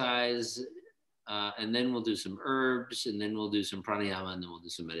exercise, and then we'll do some herbs, and then we'll do some pranayama, and then we'll do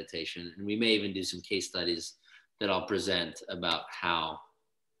some meditation. And we may even do some case studies that I'll present about how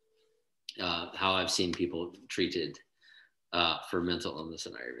I've seen people treated for mental illness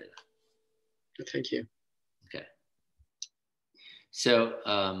in Ayurveda. Thank you. Okay. So,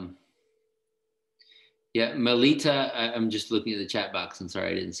 yeah, Melita, I'm just looking at the chat box. I'm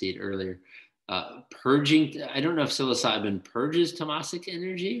sorry, I didn't see it earlier. Purging, I don't know if psilocybin purges tamasic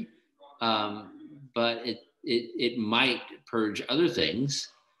energy, but it might purge other things.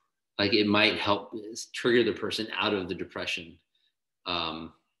 Like it might help trigger the person out of the depression. I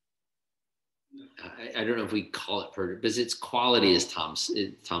don't know if we call it purge, because its quality is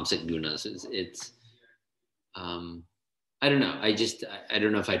tamasic gunas. It's I don't know. I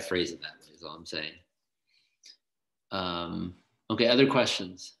don't know if I'd phrase it that way, is all I'm saying. Okay, other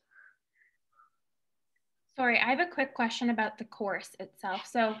questions? Sorry, I have a quick question about the course itself.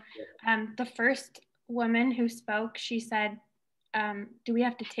 So the first woman who spoke, she said, do we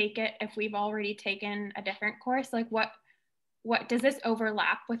have to take it if we've already taken a different course? Like what does this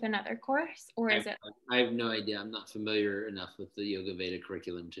overlap with another course, or is it? I have no idea. I'm not familiar enough with the Yoga Veda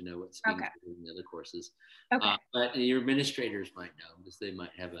curriculum to know what's being done in the other courses. Okay. But your administrators might know, because they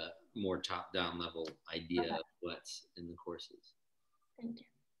might have a more top-down level idea of what's in the courses. Thank you.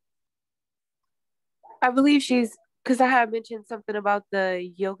 I believe because I had mentioned something about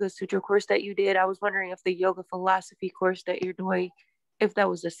the Yoga Sutra course that you did. I was wondering if the yoga philosophy course that you're doing, if that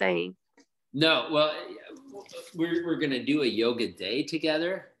was the same. No, well, we're going to do a yoga day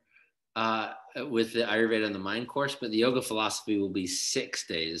together with the Ayurveda and the Mind course, but the yoga philosophy will be 6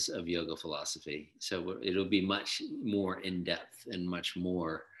 days of yoga philosophy. So it'll be much more in-depth and much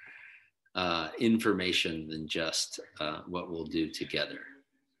more information than just what we'll do together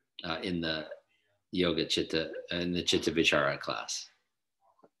in the Yoga Chitta and the Chitta Vichara class.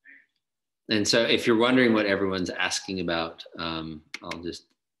 And so if you're wondering what everyone's asking about, I'll just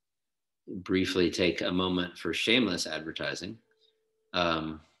briefly take a moment for shameless advertising.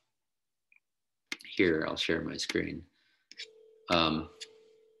 Here, I'll share my screen.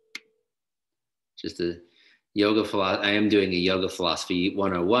 Just a yoga philosophy. I am doing a yoga philosophy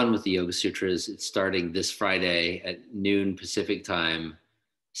 101 with the Yoga Sutras. It's starting this Friday at noon Pacific time,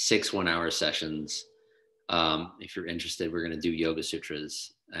 6 1-hour sessions. If you're interested, we're going to do Yoga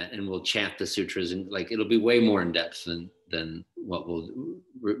Sutras, and we'll chant the sutras, and like it'll be way more in depth than what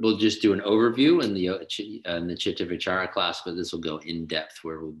we'll just do an overview in the Chitta Vichara class, but this will go in depth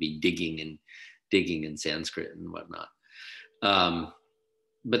where we'll be digging in Sanskrit and whatnot.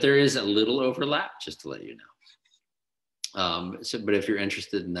 But there is a little overlap, just to let you know. But if you're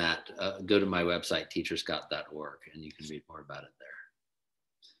interested in that, go to my website, teacherscott.org, and you can read more about it there.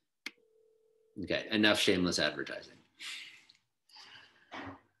 Okay, enough shameless advertising.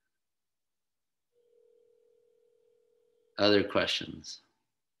 Other questions?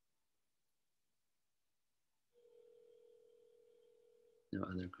 No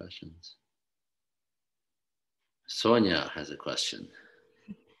other questions. Sonia has a question.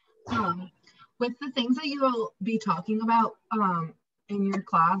 With the things that you will be talking about in your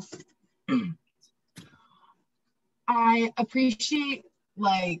class, I appreciate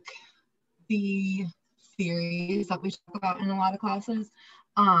like the theories that we talk about in a lot of classes,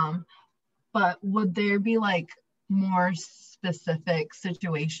 but would there be like more specific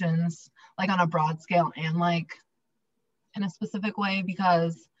situations, like on a broad scale and like in a specific way?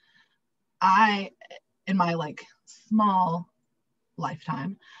 Because I, in my like small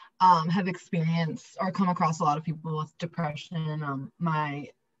lifetime, have experienced or come across a lot of people with depression. My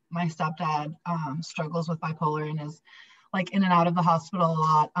stepdad struggles with bipolar and is like in and out of the hospital a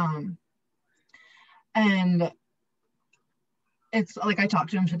lot. And it's like I talked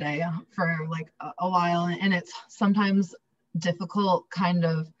to him today for like a while, and it's sometimes difficult kind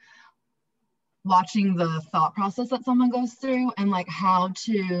of watching the thought process that someone goes through and like how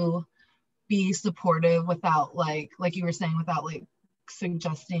to be supportive without like you were saying, without like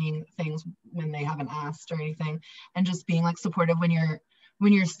suggesting things when they haven't asked or anything, and just being like supportive when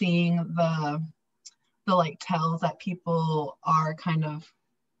you're seeing the like tells that people are kind of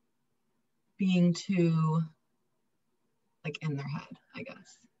being too like in their head, I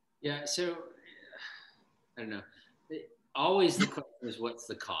guess. Yeah, so I don't know. Always the question is, what's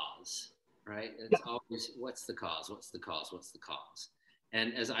the cause, right? It's always, what's the cause? What's the cause? What's the cause?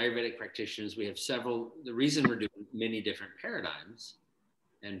 And as Ayurvedic practitioners, we have several, the reason we're doing many different paradigms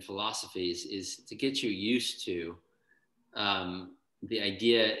and philosophies is to get you used to the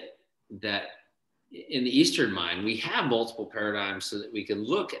idea that in the Eastern mind, we have multiple paradigms so that we can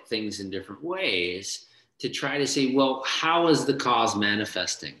look at things in different ways to try to say, well, how is the cause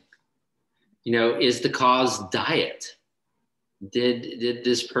manifesting? You know, is the cause diet? Did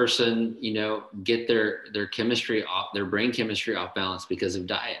this person, you know, get their chemistry off, their brain chemistry off balance because of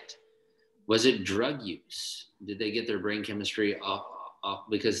diet? Was it drug use? Did they get their brain chemistry off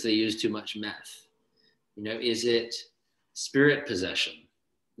because they used too much meth? You know, is it spirit possession?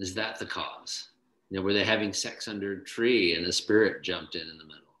 Is that the cause? You know, were they having sex under a tree and a spirit jumped in the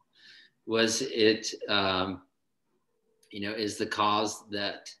middle? Was it, you know, is the cause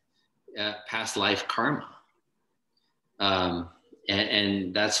that past life karma?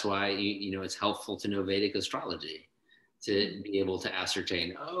 And that's why, you know, it's helpful to know Vedic astrology to be able to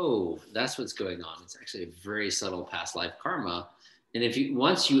ascertain, oh, that's what's going on. It's actually a very subtle past life karma. And if you,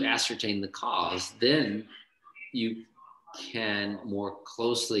 once you ascertain the cause, then you can more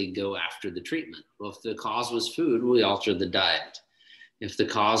closely go after the treatment. Well, if the cause was food, we alter the diet. If the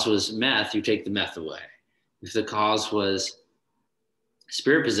cause was meth, you take the meth away. If the cause was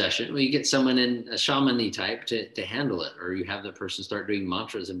spirit possession, well, you get someone in a shaman-y type to handle it, or you have the person start doing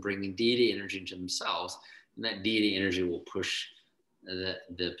mantras and bringing deity energy into themselves, and that deity energy will push the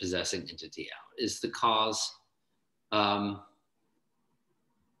possessing entity out. Is the cause,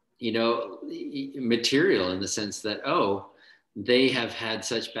 you know, material in the sense that, oh, they have had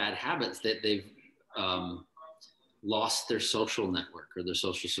such bad habits that they've lost their social network or their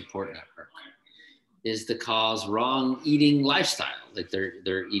social support network? Is the cause wrong eating lifestyle? Like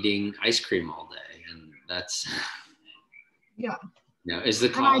they're eating ice cream all day, and that's, yeah. You know, is the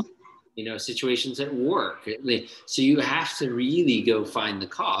cause, you know, situations at work? So you have to really go find the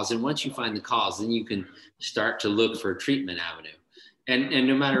cause, and once you find the cause, then you can start to look for a treatment avenue. And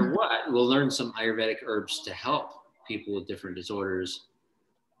no matter what, we'll learn some Ayurvedic herbs to help people with different disorders.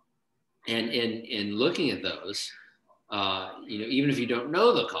 And in looking at those, you know, even if you don't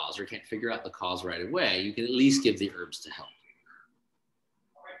know the cause or can't figure out the cause right away, you can at least give the herbs to help,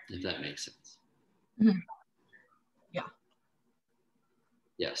 if that makes sense. Mm-hmm. Yeah.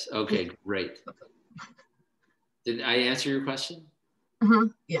 Yes. Okay, great. Did I answer your question?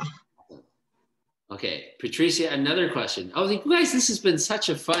 Yeah. Okay, Patricia, another question. Oh, you guys, this has been such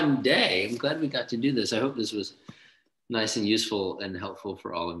a fun day. I'm glad we got to do this. I hope this was nice and useful and helpful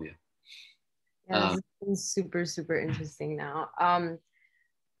for all of you. Yeah, this has been super, super interesting now.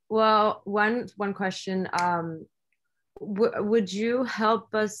 Well, one question, would you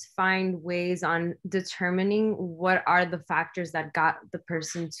help us find ways on determining what are the factors that got the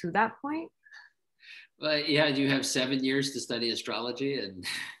person to that point? Well, yeah, you have 7 years to study astrology, and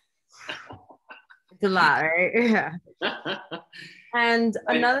it's a lot, right? Yeah. And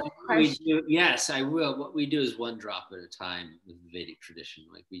another question. Yes, I will. What we do is one drop at a time with the Vedic tradition.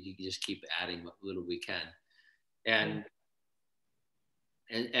 Like we just keep adding what little we can. And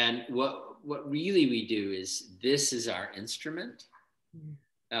what really we do is, this is our instrument.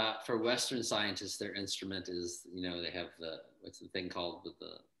 for Western scientists, their instrument is, you know, they have what's the thing called with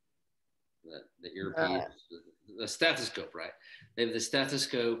the earpiece, the stethoscope, right? They have the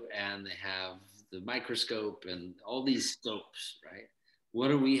stethoscope and they have the microscope and all these scopes, right? What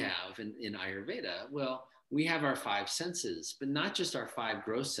do we have in Ayurveda? Well, we have our 5 senses, but not just our 5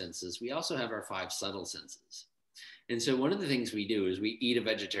 gross senses. We also have our 5 subtle senses. And so one of the things we do is we eat a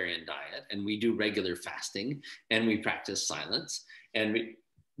vegetarian diet, and we do regular fasting, and we practice silence, and we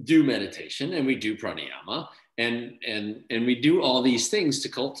do meditation, and we do pranayama, and we do all these things to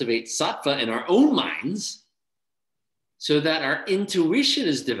cultivate sattva in our own minds so that our intuition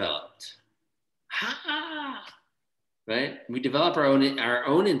is developed. Right? We develop our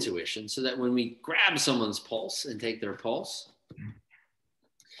own intuition so that when we grab someone's pulse and take their pulse,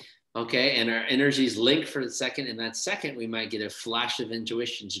 okay, and our energies link for a second, in that second, we might get a flash of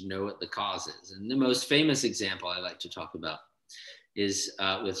intuition to know what the cause is. And the most famous example I like to talk about is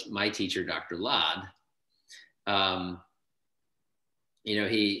with my teacher, Dr. Lad. You know,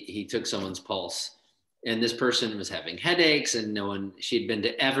 he took someone's pulse, and this person was having headaches, and she'd been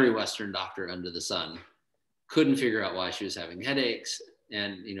to every Western doctor under the sun, couldn't figure out why she was having headaches.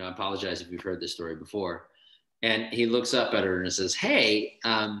 And, you know, I apologize if you've heard this story before. And he looks up at her and says, "Hey,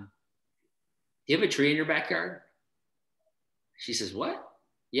 you have a tree in your backyard?" She says, "What?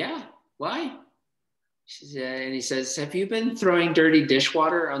 Yeah, why?" And he says, "Have you been throwing dirty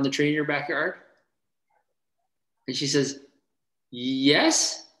dishwater on the tree in your backyard?" And she says,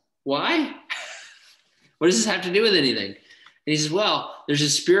 "Yes, why? What does this have to do with anything?" And he says, "Well, there's a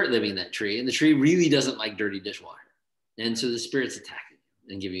spirit living in that tree, and the tree really doesn't like dirty dishwater. And so the spirit's attacking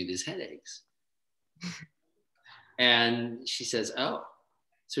you and giving you these headaches." And she says, "Oh."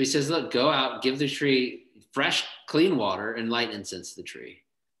 So he says, "Look, go out, give the tree fresh, clean water, and light incense to the tree."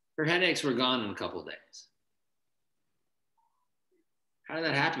 Her headaches were gone in a couple of days. How did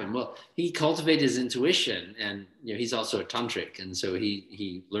that happen? Well, he cultivated his intuition, and, you know, he's also a tantric, and so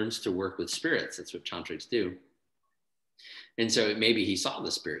he learns to work with spirits. That's what tantrics do. And so maybe he saw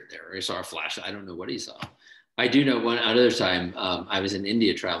the spirit there, or he saw a flash. I don't know what he saw. I do know one other time I was in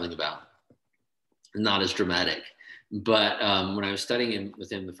India traveling about, not as dramatic, but when I was studying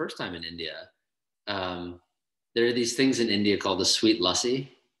with him the first time in India, there are these things in India called the sweet lassi.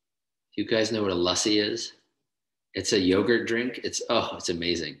 You guys know what a lassi is? It's a yogurt drink. It's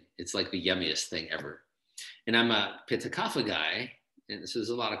amazing. It's like the yummiest thing ever. And I'm a Pitta Kapha guy, and so there's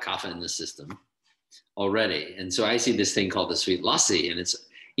a lot of kapha in the system already. And so I see this thing called the sweet lassi, and it's,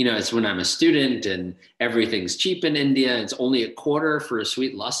 you know, it's when I'm a student and everything's cheap in India. It's only $0.25 for a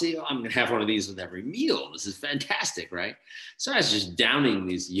sweet lassi. Oh, I'm going to have one of these with every meal. This is fantastic, right? So I was just downing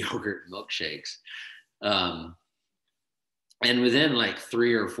these yogurt milkshakes. And within like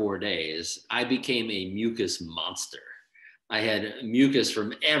 3 or 4 days, I became a mucus monster. I had mucus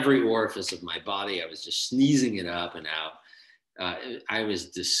from every orifice of my body. I was just sneezing it up and out. I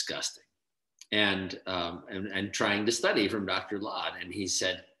was disgusting. And trying to study from Dr. Lad. And he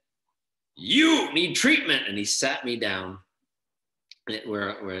said, "You need treatment." And he sat me down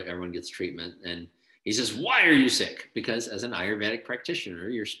where everyone gets treatment. And he says, "Why are you sick?" Because as an Ayurvedic practitioner,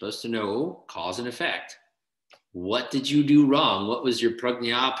 you're supposed to know cause and effect. What did you do wrong? What was your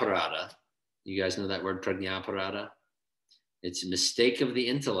prajnaparada? You guys know that word, prajnaparada? It's a mistake of the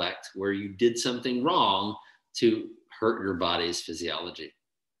intellect where you did something wrong to hurt your body's physiology.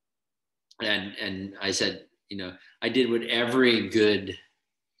 And I said, you know, I did what every good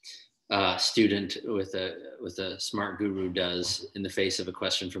student with a smart guru does in the face of a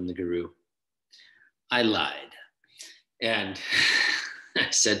question from the guru. I lied. And I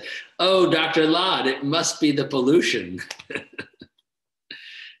said, "Oh, Dr. Lad, it must be the pollution."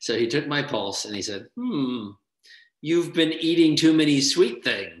 So he took my pulse and he said, "You've been eating too many sweet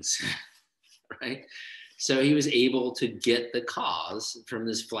things," right? So he was able to get the cause from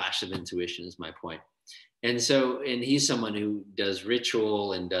this flash of intuition, is my point. And he's someone who does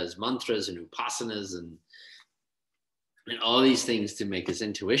ritual and does mantras and upasanas and all these things to make his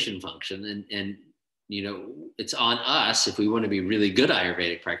intuition function. And you know, it's on us if we want to be really good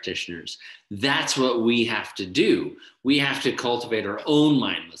Ayurvedic practitioners. That's what we have to do. We have to cultivate our own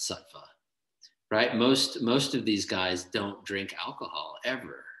mind with sattva, right? Most of these guys don't drink alcohol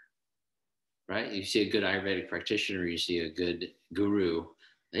ever, right? You see a good Ayurvedic practitioner, you see a good guru,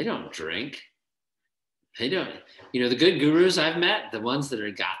 they don't drink. They don't, you know, the good gurus I've met, the ones that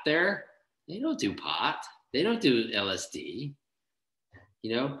are got there, they don't do pot. They don't do LSD.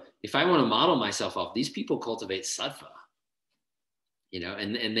 You know, if I want to model myself off, these people cultivate sattva, you know,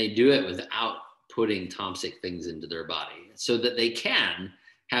 and they do it without putting tamasic things into their body so that they can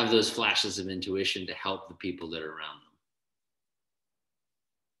have those flashes of intuition to help the people that are around them.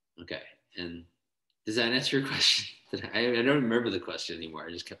 Okay. And does that answer your question? I don't remember the question anymore.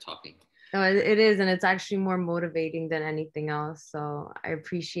 I just kept talking. No, it is, and it's actually more motivating than anything else. So I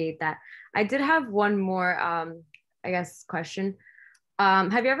appreciate that. I did have one more, I guess, question.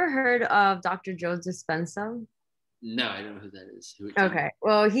 Have you ever heard of Dr. Joe Dispenza? No, I don't know who that is. Okay,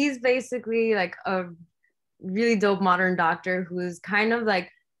 well, he's basically like a really dope modern doctor who's kind of like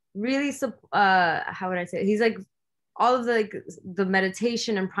really, how would I say it? He's like all of the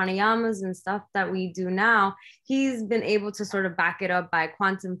meditation and pranayamas and stuff that we do now, he's been able to sort of back it up by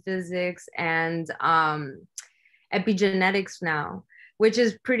quantum physics and epigenetics now, which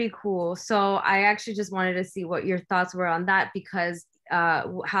is pretty cool. So I actually just wanted to see what your thoughts were on that, because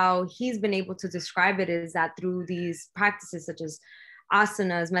how he's been able to describe it is that through these practices such as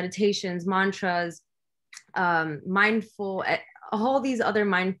asanas, meditations, mantras, mindful, all these other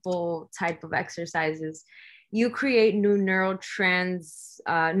mindful type of exercises, you create new neural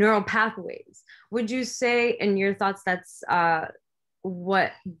pathways. Would you say, in your thoughts, that's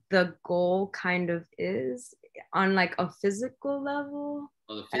what the goal kind of is on like a physical level?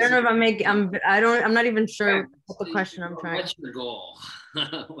 Well, I don't know if I'm not even sure what the question I'm trying. What's your goal?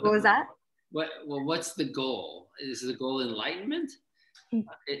 What was that? What's the goal? Is the goal enlightenment?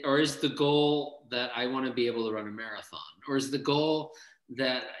 Or is the goal that I want to be able to run a marathon? Or is the goal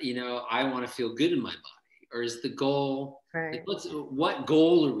that, I want to feel good in my body? Or is the goal, right. What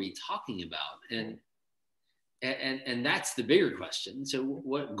goal are we talking about? And that's the bigger question. So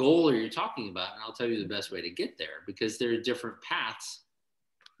what goal are you talking about? And I'll tell you the best way to get there, because there are different paths.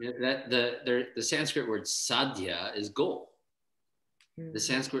 The Sanskrit word sadhya is goal. The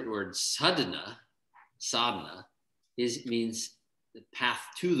Sanskrit word sadhana means the path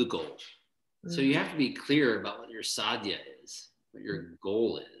to the goal. So you have to be clear about what your sadhya is, what your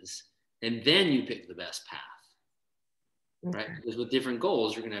goal is, and then you pick the best path, right? Because with different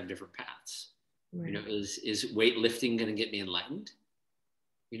goals, you're going to have different paths. Right. Is weightlifting going to get me enlightened?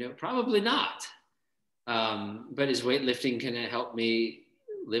 Probably not. But is weightlifting going to help me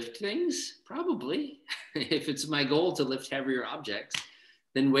lift things? Probably. If it's my goal to lift heavier objects,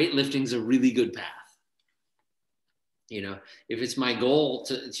 then weightlifting is a really good path. If it's my goal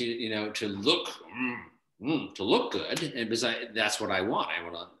to look good, and because that's what I want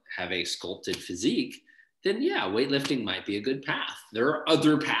to have a sculpted physique, then yeah, weightlifting might be a good path. There are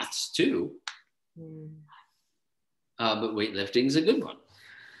other paths too, but weightlifting is a good one.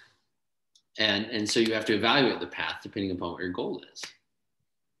 And so you have to evaluate the path depending upon what your goal is.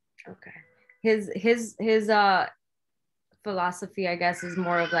 Okay. His philosophy, I guess, is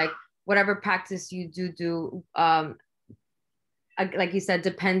more of like whatever practice you do, like you said,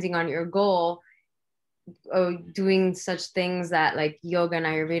 depending on your goal, doing such things that like yoga and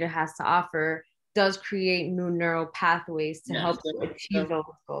Ayurveda has to offer does create new neural pathways to help you achieve those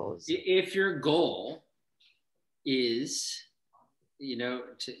goals. If your goal is, to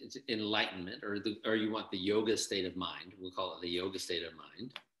enlightenment, or you want the yoga state of mind, we'll call it the yoga state of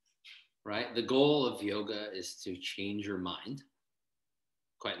mind, right? The goal of yoga is to change your mind,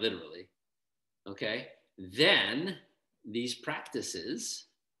 quite literally, okay? Then these practices,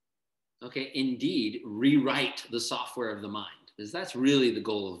 okay, indeed rewrite the software of the mind, because that's really the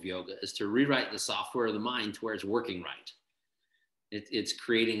goal of yoga, is to rewrite the software of the mind to where it's working right. It's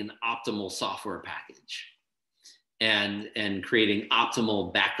creating an optimal software package and creating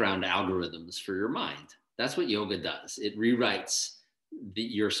optimal background algorithms for your mind. That's what yoga does. It rewrites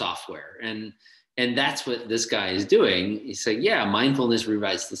your software. And that's what this guy is doing. He's saying, yeah, mindfulness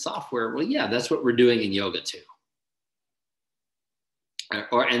rewrites the software. Well, yeah, that's what we're doing in yoga too.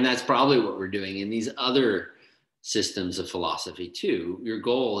 And that's probably what we're doing in these other systems of philosophy too. Your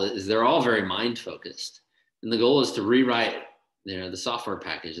goal is, they're all very mind focused. And the goal is to rewrite the software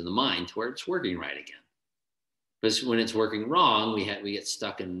package in the mind to where it's working right again. But when it's working wrong, we get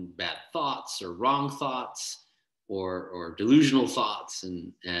stuck in bad thoughts or wrong thoughts or delusional thoughts,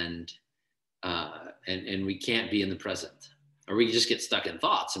 and we can't be in the present. Or we just get stuck in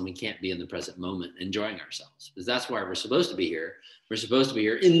thoughts and we can't be in the present moment enjoying ourselves, because that's why we're supposed to be here. We're supposed to be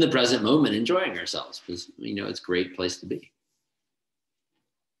here in the present moment enjoying ourselves, because it's a great place to be.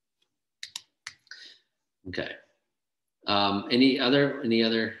 Okay. Any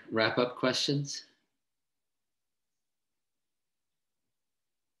other wrap-up questions?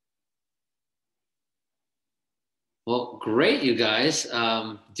 Well, great, you guys.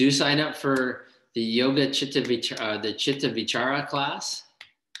 Do sign up for the Yoga Chitta Vichara class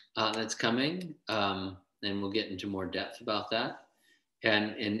that's coming, and we'll get into more depth about that.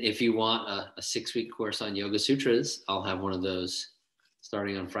 And if you want a 6-week course on Yoga Sutras, I'll have one of those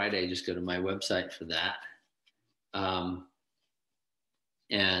starting on Friday. Just go to my website for that.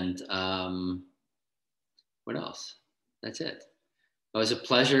 And what else? That's it. It was a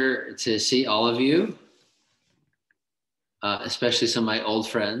pleasure to see all of you, especially some of my old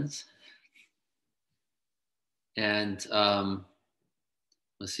friends. And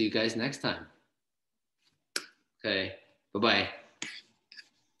we'll see you guys next time. Okay, bye-bye.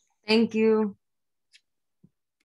 Thank you.